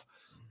off,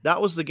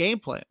 that was the game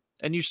plan.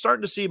 And you're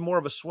starting to see more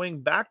of a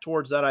swing back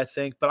towards that, I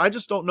think. But I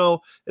just don't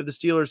know if the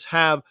Steelers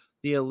have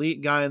the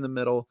elite guy in the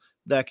middle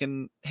that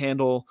can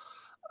handle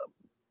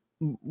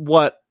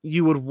what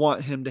you would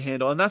want him to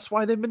handle. And that's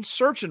why they've been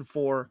searching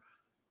for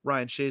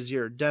Ryan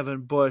Shazier,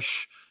 Devin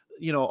Bush,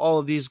 all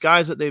of these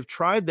guys that they've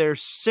tried there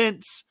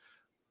since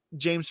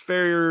James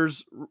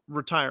Ferrier's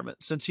retirement,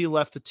 since he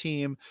left the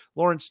team.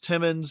 Lawrence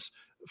Timmons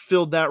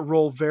filled that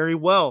role very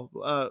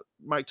well.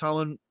 Mike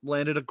Tomlin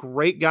landed a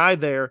great guy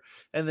there,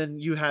 and then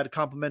you had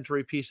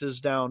complementary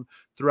pieces down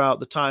throughout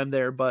the time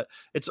there. But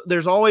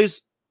there's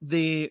always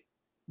the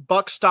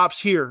buck stops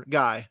here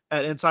guy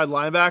at inside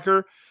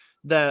linebacker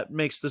that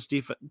makes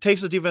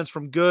takes the defense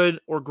from good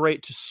or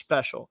great to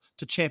special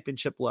to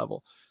championship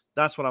level.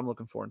 That's what I'm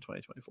looking for in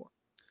 2024.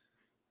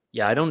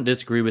 Yeah, I don't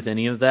disagree with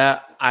any of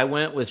that. I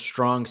went with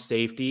strong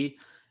safety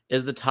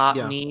as the top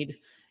need.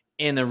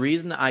 And the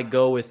reason I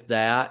go with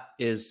that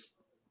is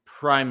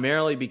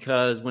primarily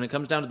because when it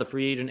comes down to the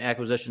free agent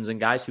acquisitions and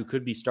guys who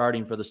could be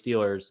starting for the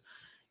Steelers,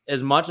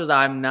 as much as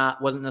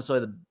wasn't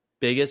necessarily the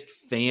biggest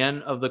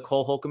fan of the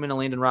Cole Holcomb and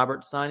Landon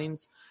Roberts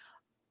signings,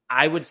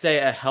 I would say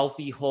a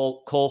healthy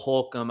Cole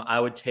Holcomb I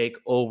would take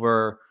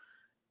over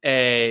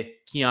a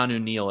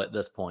Keanu Neal at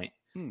this point.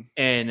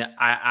 And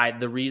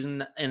the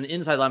reason, and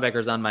inside linebacker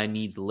is on my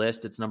needs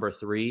list, it's number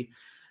 3.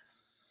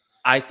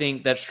 I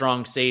think that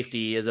strong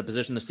safety is a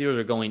position the Steelers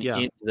are going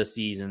into the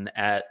season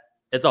at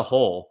as a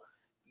whole.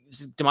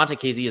 DeMonte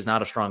Casey is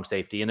not a strong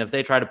safety. And if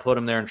they try to put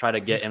him there and try to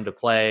get him to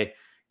play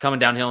coming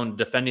downhill and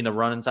defending the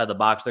run inside the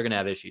box, they're going to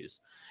have issues.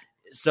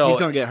 So he's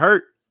going to get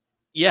hurt.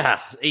 Yeah,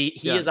 he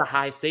is a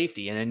high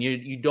safety. And then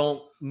you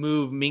don't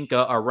move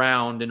Minka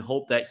around and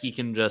hope that he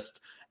can just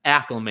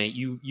acclimate.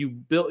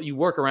 You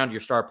work around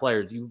your star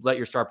players. You let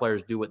your star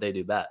players do what they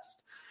do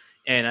best.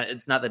 And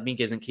it's not that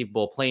Minka isn't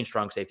capable of playing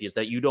strong safety. It's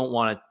that you don't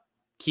want to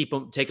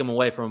take him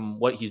away from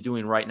what he's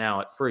doing right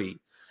now at free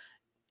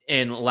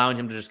and allowing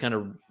him to just kind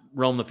of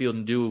roam the field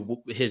and do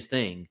his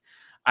thing.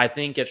 I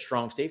think at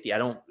strong safety,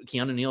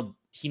 Keanu Neal,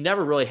 he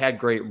never really had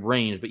great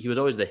range, but he was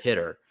always the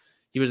hitter.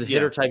 He was the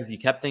hitter type. If you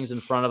kept things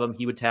in front of him,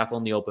 he would tackle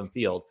in the open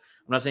field.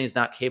 I'm not saying he's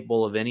not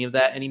capable of any of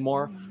that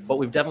anymore, but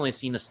we've definitely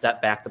seen a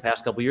step back the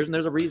past couple of years, and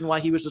there's a reason why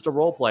he was just a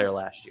role player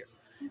last year.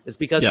 It's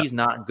because he's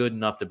not good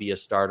enough to be a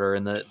starter,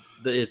 and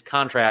his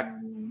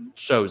contract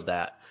shows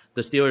that.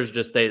 The Steelers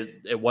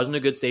it wasn't a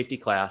good safety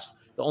class.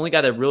 The only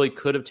guy that really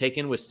could have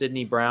taken was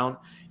Sidney Brown,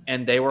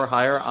 and they were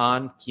higher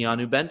on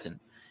Keanu Benton.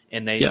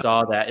 And they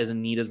saw that as a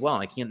need as well.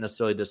 And I can't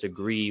necessarily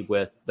disagree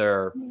with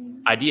their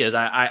ideas.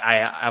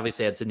 I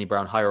obviously had Sidney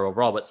Brown higher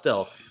overall, but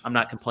still, I'm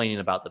not complaining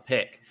about the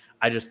pick.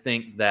 I just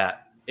think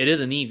that it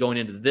is a need going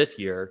into this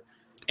year,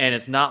 and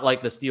it's not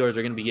like the Steelers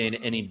are going to be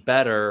getting any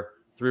better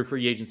through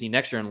free agency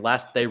next year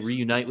unless they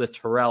reunite with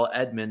Terrell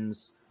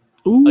Edmunds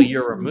a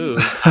year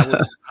removed.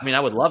 I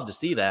would love to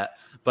see that,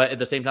 but at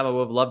the same time, I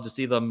would have loved to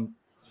see them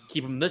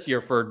keep him this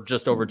year for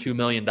just over $2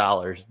 million.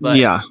 But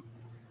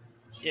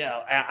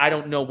I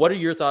don't know. What are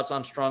your thoughts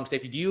on strong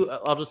safety?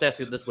 I'll just ask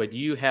you this way. Do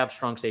you have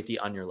strong safety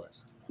on your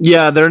list?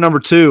 Yeah, they're number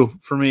 2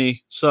 for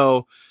me.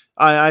 So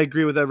I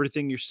agree with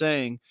everything you're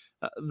saying.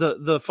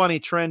 The funny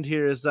trend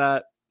here is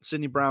that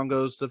Sidney Brown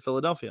goes to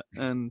Philadelphia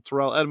and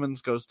Terrell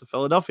Edmunds goes to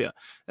Philadelphia.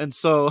 And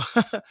so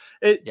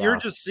you're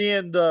just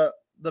seeing the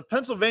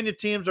Pennsylvania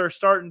teams are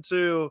starting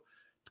to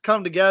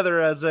come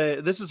together as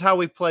this is how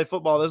we play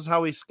football. This is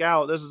how we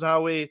scout. This is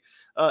how we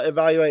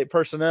evaluate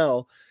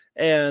personnel.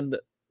 And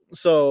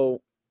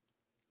so,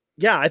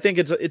 I think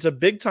it's a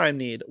big time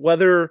need.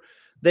 Whether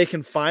they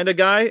can find a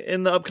guy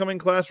in the upcoming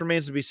class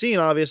remains to be seen.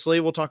 Obviously,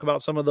 we'll talk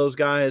about some of those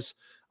guys,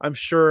 I'm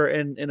sure,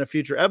 in a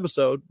future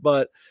episode.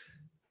 But,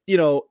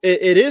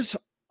 it is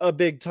a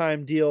big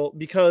time deal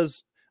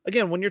because,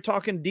 again, when you're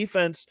talking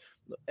defense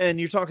and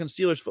you're talking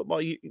Steelers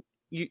football,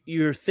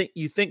 you think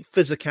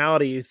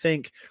physicality. You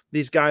think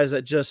these guys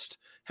that just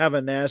have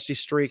a nasty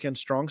streak, and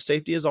strong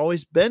safety has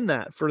always been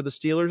that for the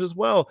Steelers as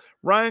well.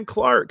 Ryan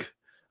Clark.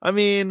 I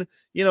mean,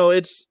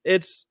 it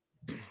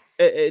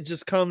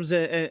just comes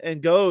in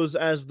and goes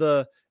as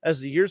the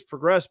years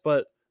progress.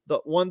 But the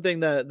one thing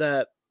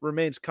that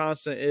remains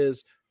constant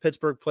is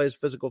Pittsburgh plays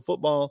physical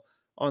football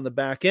on the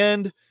back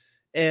end,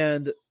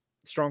 and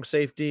strong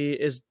safety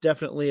is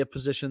definitely a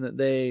position that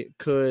they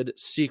could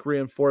seek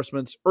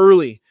reinforcements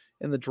early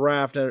in the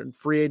draft and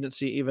free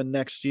agency, even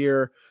next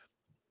year.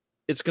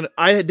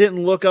 I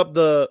didn't look up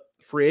the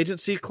free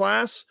agency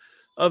class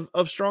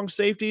of strong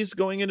safeties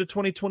going into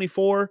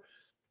 2024,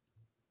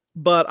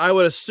 but I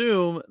would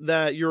assume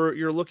that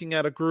you're looking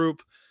at a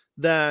group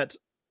that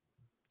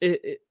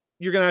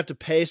you're going to have to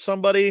pay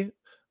somebody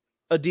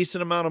a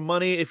decent amount of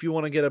money if you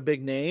want to get a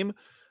big name,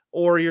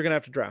 or you're going to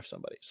have to draft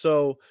somebody.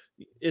 So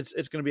it's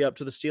going to be up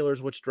to the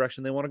Steelers which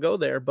direction they want to go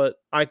there. But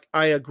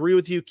I agree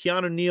with you.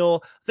 Keanu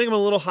Neal, I think I'm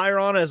a little higher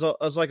on as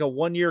like a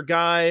 1-year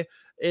guy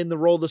in the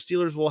role the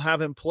Steelers will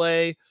have him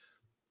play.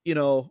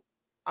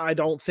 I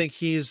don't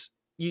think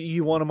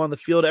you want him on the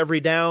field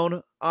every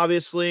down.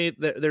 Obviously,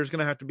 there's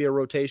going to have to be a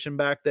rotation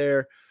back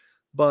there,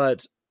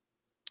 but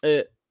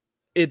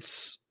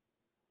it's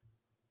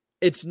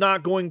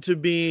not going to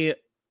be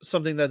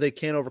something that they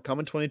can't overcome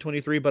in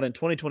 2023, but in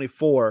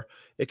 2024,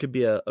 it could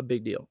be a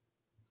big deal.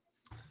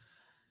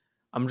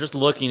 I'm just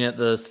looking at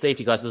the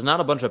safety class. There's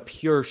not a bunch of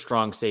pure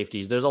strong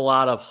safeties. There's a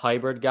lot of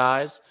hybrid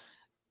guys.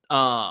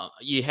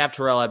 You have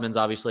Terrell Edmunds,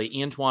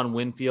 obviously. Antoine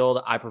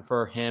Winfield, I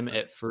prefer him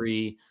at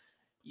free.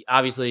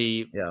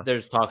 Obviously,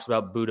 There's talks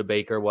about Budda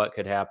Baker, what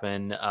could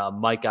happen.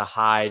 Micah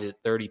Hyde at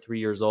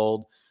 33 years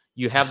old.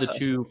 You have the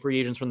two free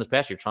agents from this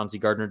past year, Chauncey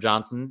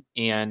Gardner-Johnson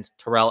and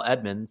Terrell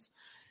Edmunds.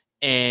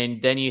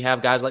 And then you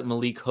have guys like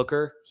Malik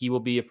Hooker. He will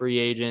be a free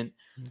agent.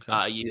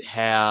 Okay. You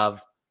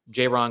have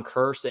Jaron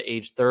Kearse at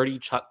age 30,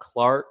 Chuck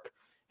Clark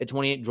at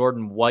 28,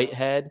 Jordan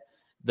Whitehead.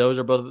 Those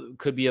are both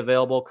could be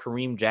available.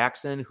 Kareem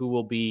Jackson, who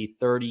will be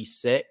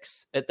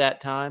 36 at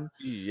that time.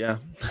 Yeah.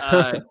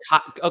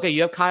 Okay,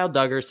 you have Kyle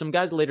Duggar. Some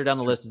guys later down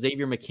the list,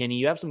 Xavier McKinney.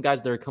 You have some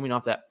guys that are coming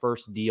off that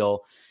first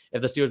deal.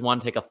 If the Steelers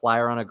want to take a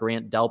flyer on a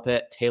Grant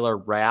Delpit, Taylor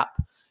Rapp,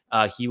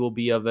 he will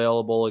be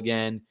available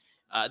again.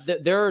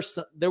 There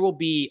will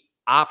be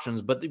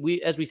options, but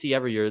as we see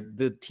every year,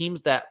 the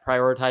teams that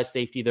prioritize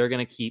safety, they're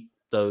going to keep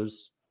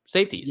those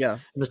safeties. Yeah.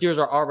 And the Steelers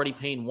are already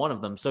paying one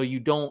of them. So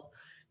the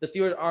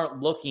Steelers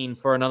aren't looking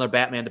for another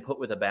Batman to put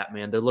with a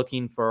Batman. They're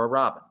looking for a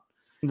Robin.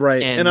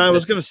 Right. And I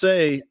was going to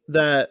say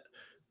that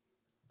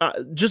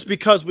just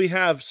because we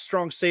have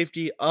strong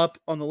safety up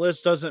on the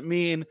list doesn't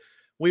mean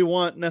we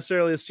want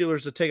necessarily the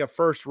Steelers to take a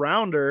first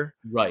rounder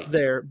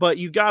there, but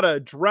you got to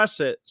address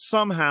it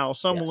somehow,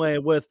 some way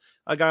with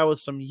a guy with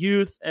some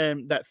youth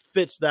and that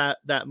fits that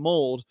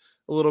mold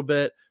a little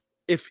bit.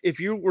 If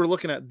you were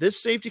looking at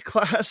this safety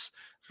class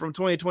from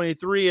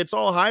 2023, it's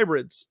all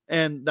hybrids,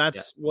 and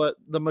that's what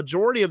the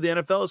majority of the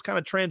NFL has kind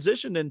of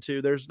transitioned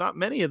into. There's not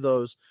many of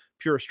those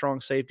pure strong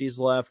safeties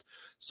left,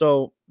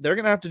 so they're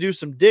going to have to do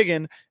some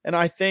digging, and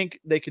I think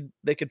they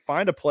could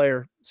find a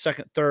player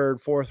second,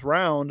 third, fourth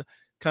round,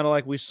 kind of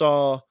like we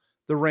saw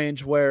the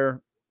range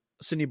where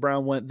Sidney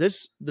Brown went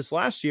this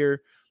last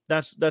year.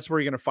 That's where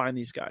you're going to find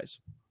these guys.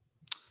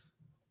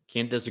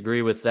 Can't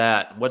disagree with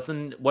that.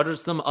 What are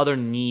some other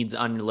needs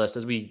on your list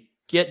as we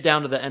get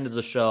down to the end of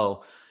the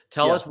show?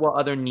 Tell us what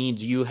other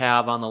needs you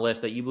have on the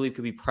list that you believe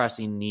could be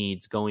pressing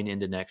needs going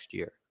into next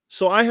year.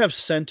 So I have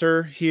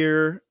center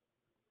here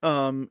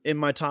in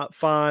my top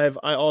 5.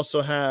 I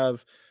also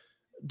have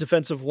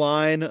defensive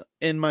line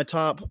in my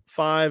top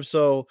 5.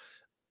 So,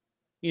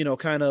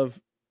 kind of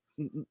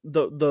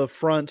the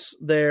fronts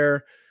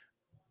there.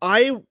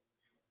 I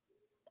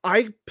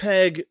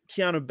peg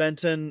Keanu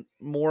Benton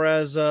more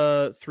as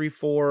a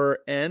 3-4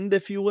 end,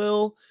 if you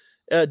will,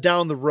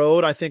 down the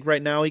road. I think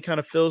right now he kind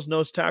of fills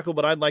nose tackle,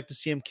 but I'd like to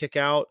see him kick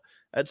out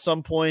at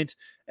some point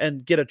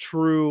and get a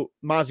true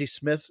Mozzie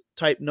Smith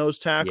type nose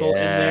tackle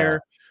in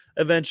there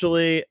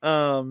eventually.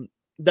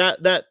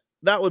 That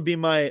would be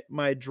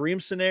my dream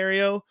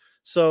scenario.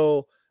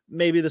 So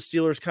maybe the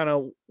Steelers kind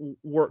of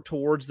work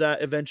towards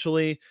that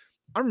eventually.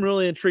 I'm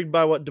really intrigued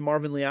by what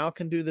DeMarvin Leal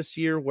can do this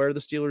year, where the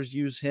Steelers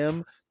use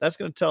him. That's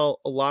going to tell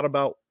a lot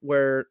about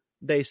where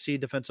they see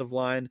defensive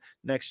line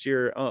next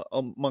year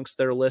amongst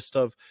their list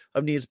of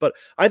needs. But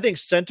I think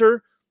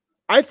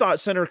I thought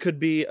center could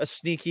be a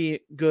sneaky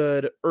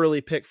good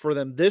early pick for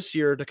them this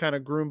year to kind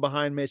of groom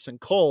behind Mason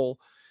Cole.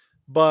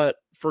 But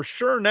for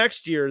sure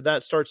next year,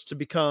 that starts to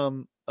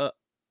become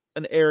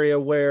an area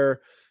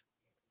where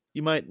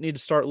you might need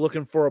to start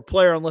looking for a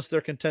player unless they're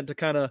content to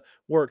kind of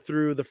work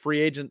through the free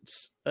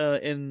agents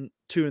in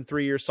 2 and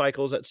 3 year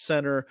cycles at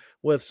center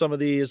with some of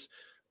these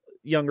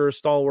younger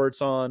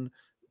stalwarts on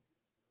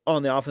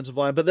the offensive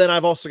line. But then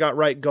I've also got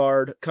right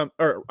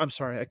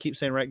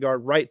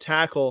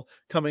tackle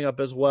coming up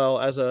as well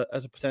as a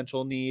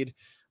potential need.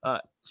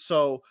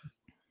 So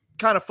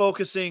kind of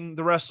focusing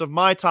the rest of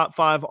my top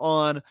 5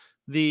 on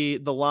the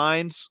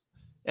lines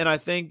And I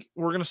think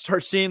we're going to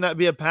start seeing that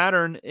be a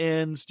pattern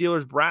in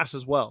Steelers brass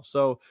as well.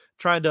 So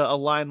trying to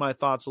align my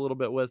thoughts a little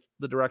bit with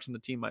the direction the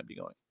team might be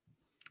going.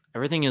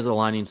 Everything is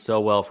aligning so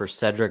well for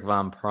Cedric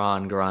Van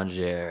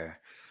Pran-Granger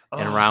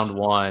in round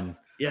 1.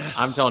 Yes.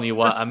 I'm telling you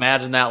what,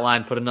 imagine that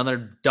line, put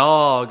another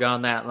dog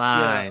on that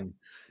line.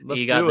 Yeah,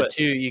 you got the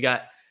two, you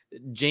got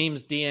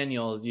James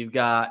Daniels, you've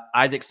got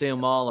Isaac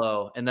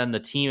Seumalo, and then the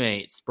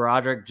teammates,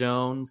 Broderick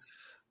Jones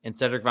and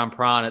Cedric Van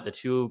Pran at the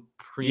two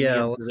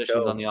premium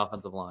positions on the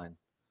offensive line.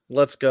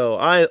 Let's go.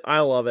 I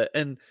love it.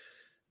 And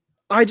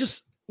I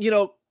just,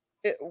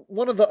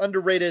 one of the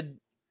underrated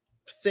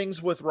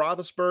things with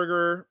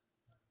Roethlisberger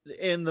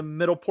in the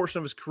middle portion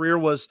of his career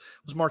was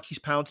Maurkice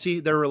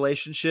Pouncey, their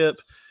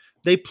relationship.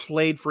 They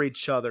played for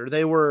each other.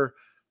 They were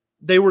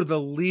the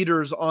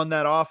leaders on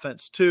that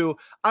offense too.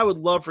 I would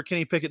love for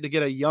Kenny Pickett to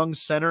get a young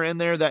center in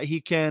there that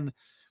he can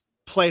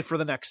play for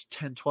the next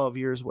 10, 12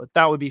 years with.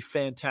 That would be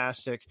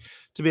fantastic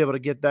to be able to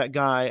get that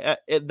guy.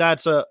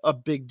 That's a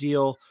big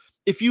deal.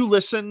 If you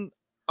listen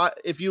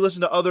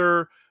to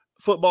other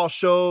football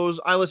shows,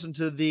 I listen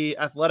to the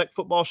Athletic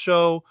Football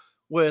Show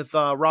with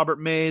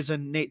Robert Mays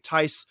and Nate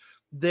Tice.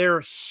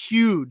 They're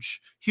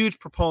huge, huge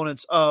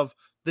proponents of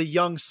the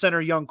young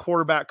center, young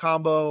quarterback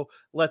combo.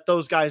 Let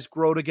those guys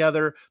grow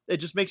together. It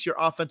just makes your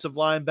offensive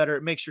line better.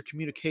 It makes your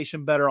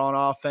communication better on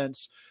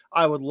offense.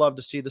 I would love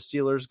to see the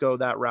Steelers go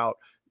that route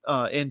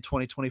in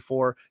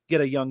 2024. Get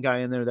a young guy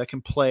in there that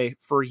can play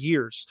for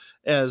years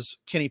as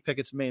Kenny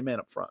Pickett's main man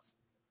up front.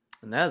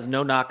 And that is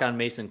no knock on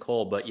Mason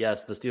Cole, but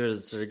yes, the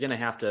Steelers are going to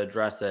have to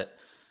address it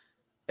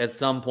at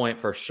some point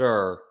for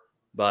sure.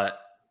 But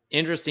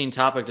interesting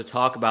topic to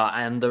talk about.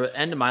 And the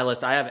end of my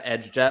list, I have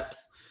edge depth.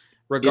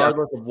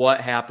 Regardless of what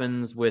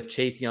happens with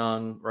Chase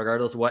Young,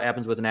 regardless of what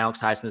happens with an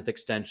Alex Highsmith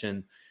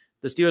extension,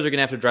 the Steelers are going to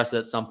have to address it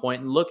at some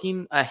point. And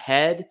looking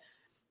ahead,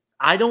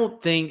 I don't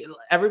think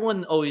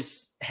everyone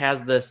always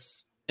has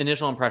this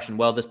initial impression,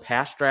 well, this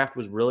past draft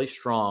was really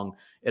strong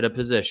at a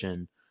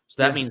position.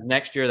 So that means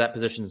next year that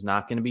position is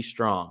not going to be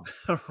strong.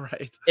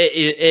 Right.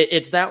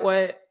 It's that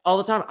way all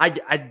the time.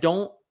 I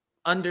don't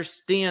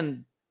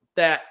understand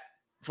that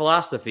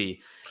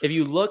philosophy. If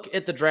you look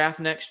at the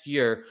draft next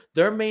year,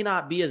 there may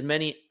not be as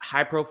many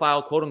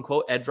high-profile,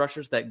 quote-unquote, edge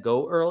rushers that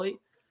go early.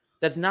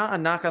 That's not a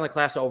knock on the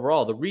class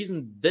overall. The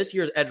reason this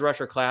year's edge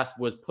rusher class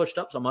was pushed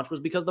up so much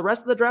was because the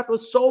rest of the draft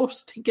was so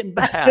stinking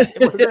bad.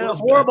 It was a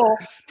horrible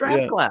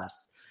draft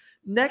class.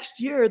 Next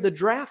year, the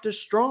draft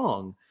is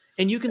strong.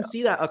 And you can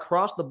see that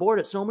across the board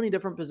at so many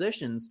different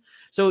positions.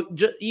 So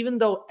even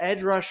though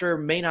edge rusher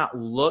may not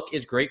look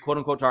as great, quote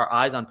unquote, to our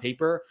eyes on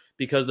paper,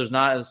 because there's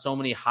not so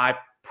many high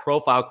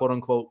profile, quote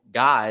unquote,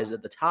 guys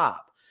at the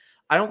top,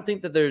 I don't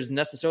think that there's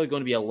necessarily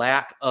going to be a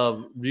lack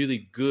of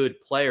really good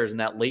players in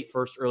that late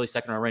first, early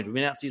second round range. We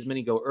may not see as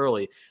many go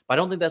early, but I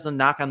don't think that's a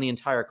knock on the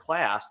entire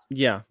class.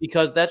 Yeah.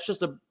 Because that's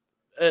just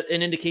an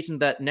indication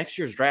that next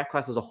year's draft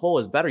class as a whole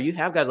is better. You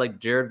have guys like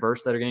Jared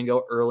Verse that are going to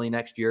go early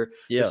next year.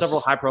 Yes. There's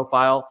several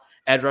high-profile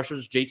edge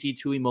rushers, JT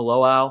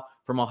Tuimoloau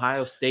from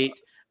Ohio State.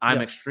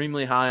 I'm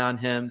extremely high on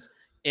him.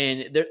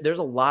 And there's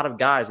a lot of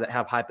guys that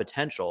have high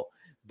potential.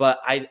 But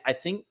I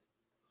think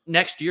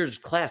next year's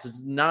class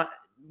is not,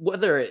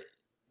 whether it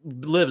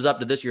lives up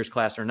to this year's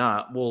class or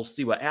not, we'll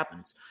see what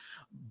happens.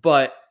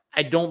 But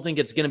I don't think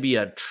it's going to be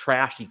a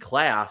trashy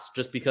class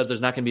just because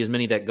there's not going to be as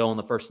many that go in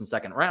the first and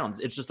second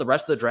rounds. It's just the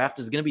rest of the draft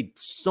is going to be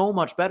so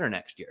much better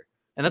next year.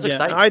 And that's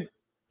exciting.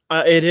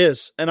 It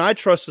is. And I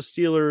trust the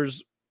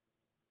Steelers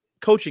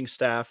coaching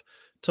staff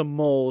to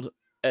mold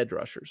edge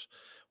rushers.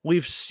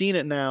 We've seen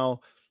it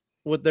now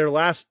with their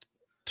last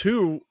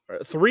 3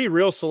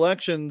 real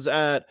selections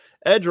at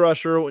edge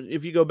rusher.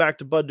 If you go back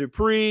to Bud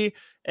Dupree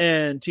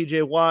and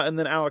TJ Watt and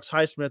then Alex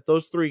Highsmith,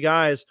 those 3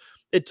 guys,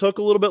 it took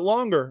a little bit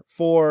longer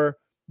for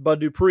Bud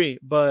Dupree,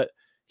 but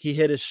he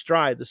hit his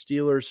stride. The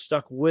Steelers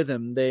stuck with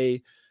him.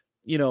 They,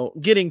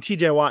 getting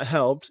TJ Watt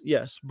helped,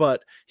 yes,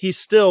 but he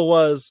still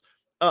was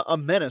a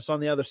menace on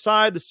the other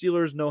side. The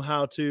Steelers know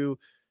how to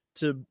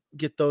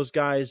get those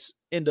guys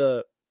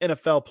into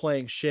NFL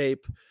playing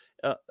shape,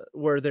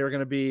 where they're going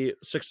to be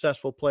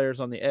successful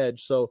players on the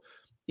edge. So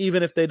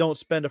even if they don't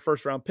spend a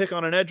first round pick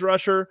on an edge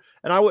rusher,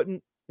 and I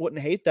wouldn't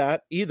hate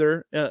that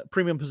either,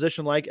 premium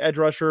position like edge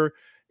rusher,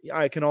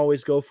 I can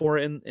always go for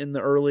it in the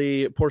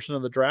early portion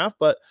of the draft,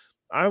 but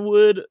I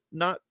would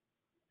not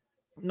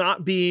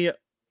be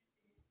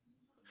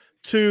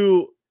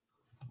too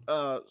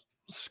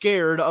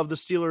scared of the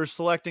Steelers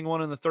selecting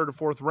one in the 3rd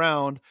or 4th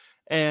round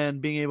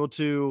and being able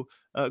to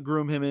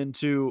groom him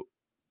into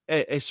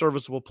a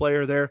serviceable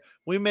player there.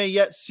 We may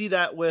yet see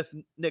that with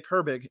Nick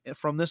Herbig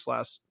from the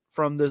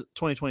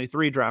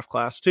 2023 draft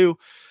class too.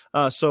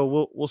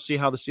 So we'll see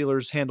how the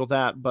Steelers handle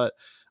that. But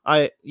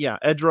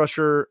edge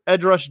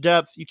rush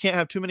depth. You can't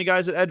have too many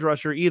guys at edge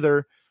rusher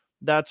either.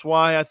 That's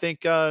why I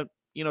think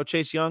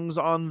Chase Young's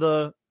on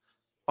the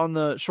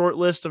short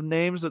list of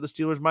names that the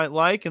Steelers might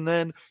like, and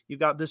then you've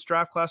got this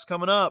draft class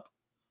coming up.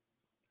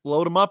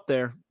 Load them up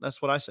there.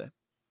 That's what I say.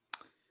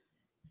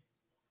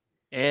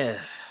 Yeah,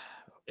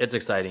 it's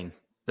exciting.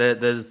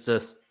 There's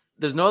just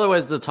there's no other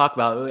ways to talk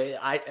about it.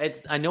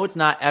 I know it's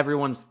not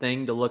everyone's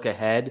thing to look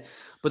ahead,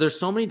 but there's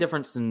so many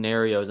different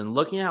scenarios, and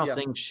looking at how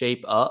things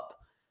shape up,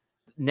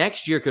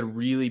 next year could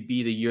really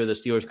be the year the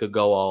Steelers could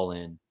go all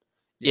in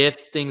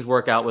if things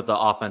work out with the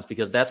offense,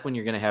 because that's when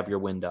you're going to have your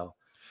window.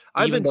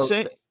 I've been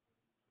saying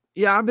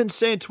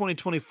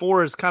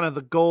 2024 is kind of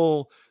the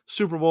goal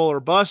Super Bowl or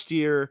bust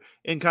year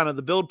in kind of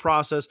the build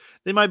process.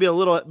 They might be a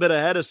little bit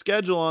ahead of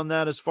schedule on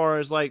that as far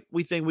as like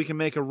we think we can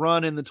make a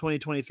run in the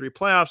 2023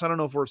 playoffs. I don't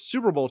know if we're a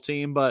Super Bowl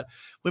team, but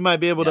we might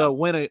be able to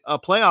win a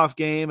playoff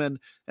game and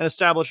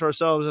establish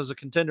ourselves as a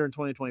contender in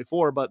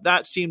 2024. But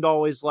that seemed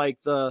always like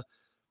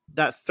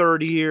that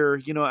third year,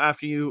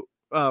 after you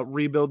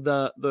rebuild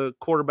the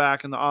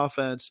quarterback and the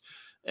offense,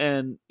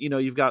 and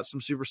you've got some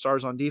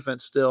superstars on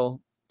defense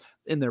still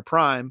in their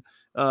prime.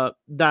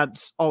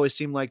 That's always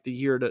seemed like the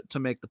year to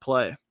make the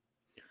play.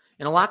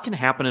 And a lot can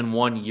happen in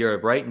 1 year.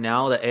 Right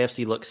now, the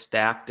AFC looks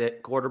stacked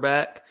at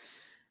quarterback.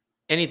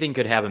 Anything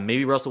could happen.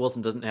 Maybe Russell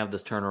Wilson doesn't have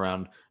this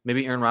turnaround.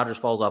 Maybe Aaron Rodgers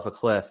falls off a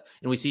cliff.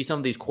 And we see some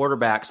of these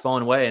quarterbacks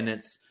falling away, and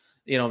it's,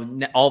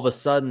 all of a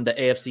sudden the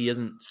AFC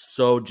isn't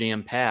so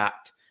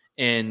jam-packed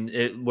and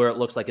where it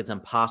looks like it's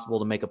impossible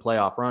to make a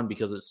playoff run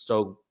because it's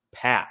so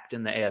packed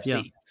in the AFC.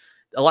 Yeah.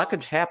 A lot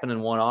could happen in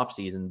one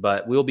offseason,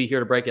 but we'll be here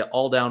to break it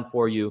all down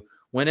for you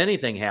when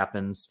anything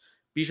happens.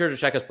 Be sure to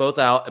check us both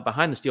out at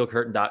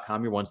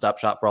BehindTheSteelCurtain.com, your one-stop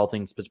shop for all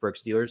things Pittsburgh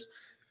Steelers.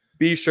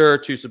 Be sure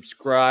to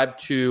subscribe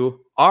to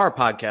our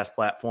podcast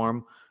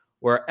platform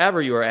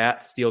wherever you are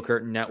at, Steel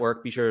Curtain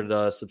Network. Be sure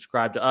to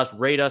subscribe to us,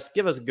 rate us,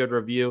 give us a good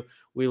review.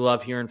 We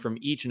love hearing from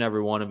each and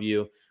every one of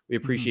you. We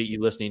appreciate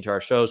you listening to our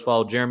shows.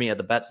 Follow Jeremy at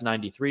the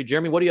Bets93.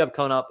 Jeremy, what do you have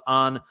coming up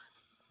on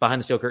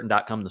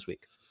BehindTheSteelCurtain.com this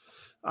week?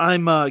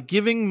 I'm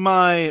giving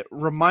my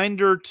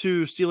reminder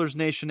to Steelers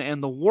Nation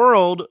and the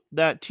world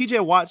that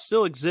TJ Watt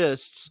still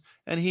exists,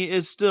 and he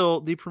is still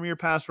the premier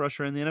pass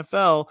rusher in the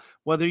NFL,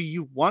 whether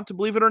you want to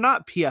believe it or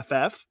not,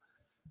 PFF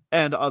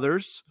and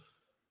others.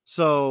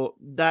 So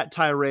that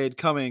tirade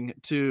coming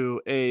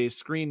to a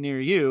screen near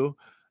you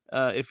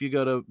if you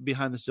go to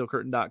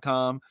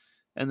BehindTheSteelCurtain.com.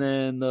 And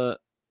then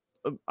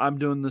I'm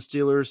doing the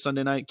Steelers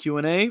Sunday night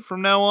Q&A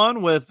from now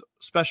on with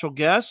special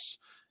guests.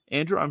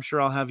 Andrew, I'm sure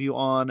I'll have you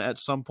on at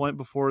some point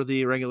before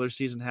the regular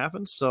season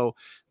happens, so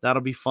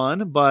that'll be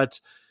fun. But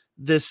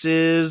this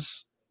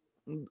is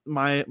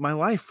my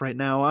life right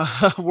now,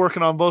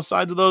 working on both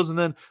sides of those, and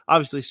then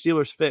obviously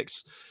Steelers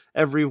Fix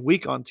every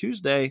week on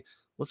Tuesday.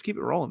 Let's keep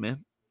it rolling,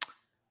 man.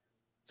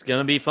 It's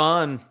going to be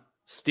fun.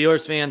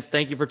 Steelers fans,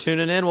 thank you for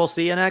tuning in. We'll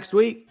see you next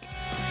week.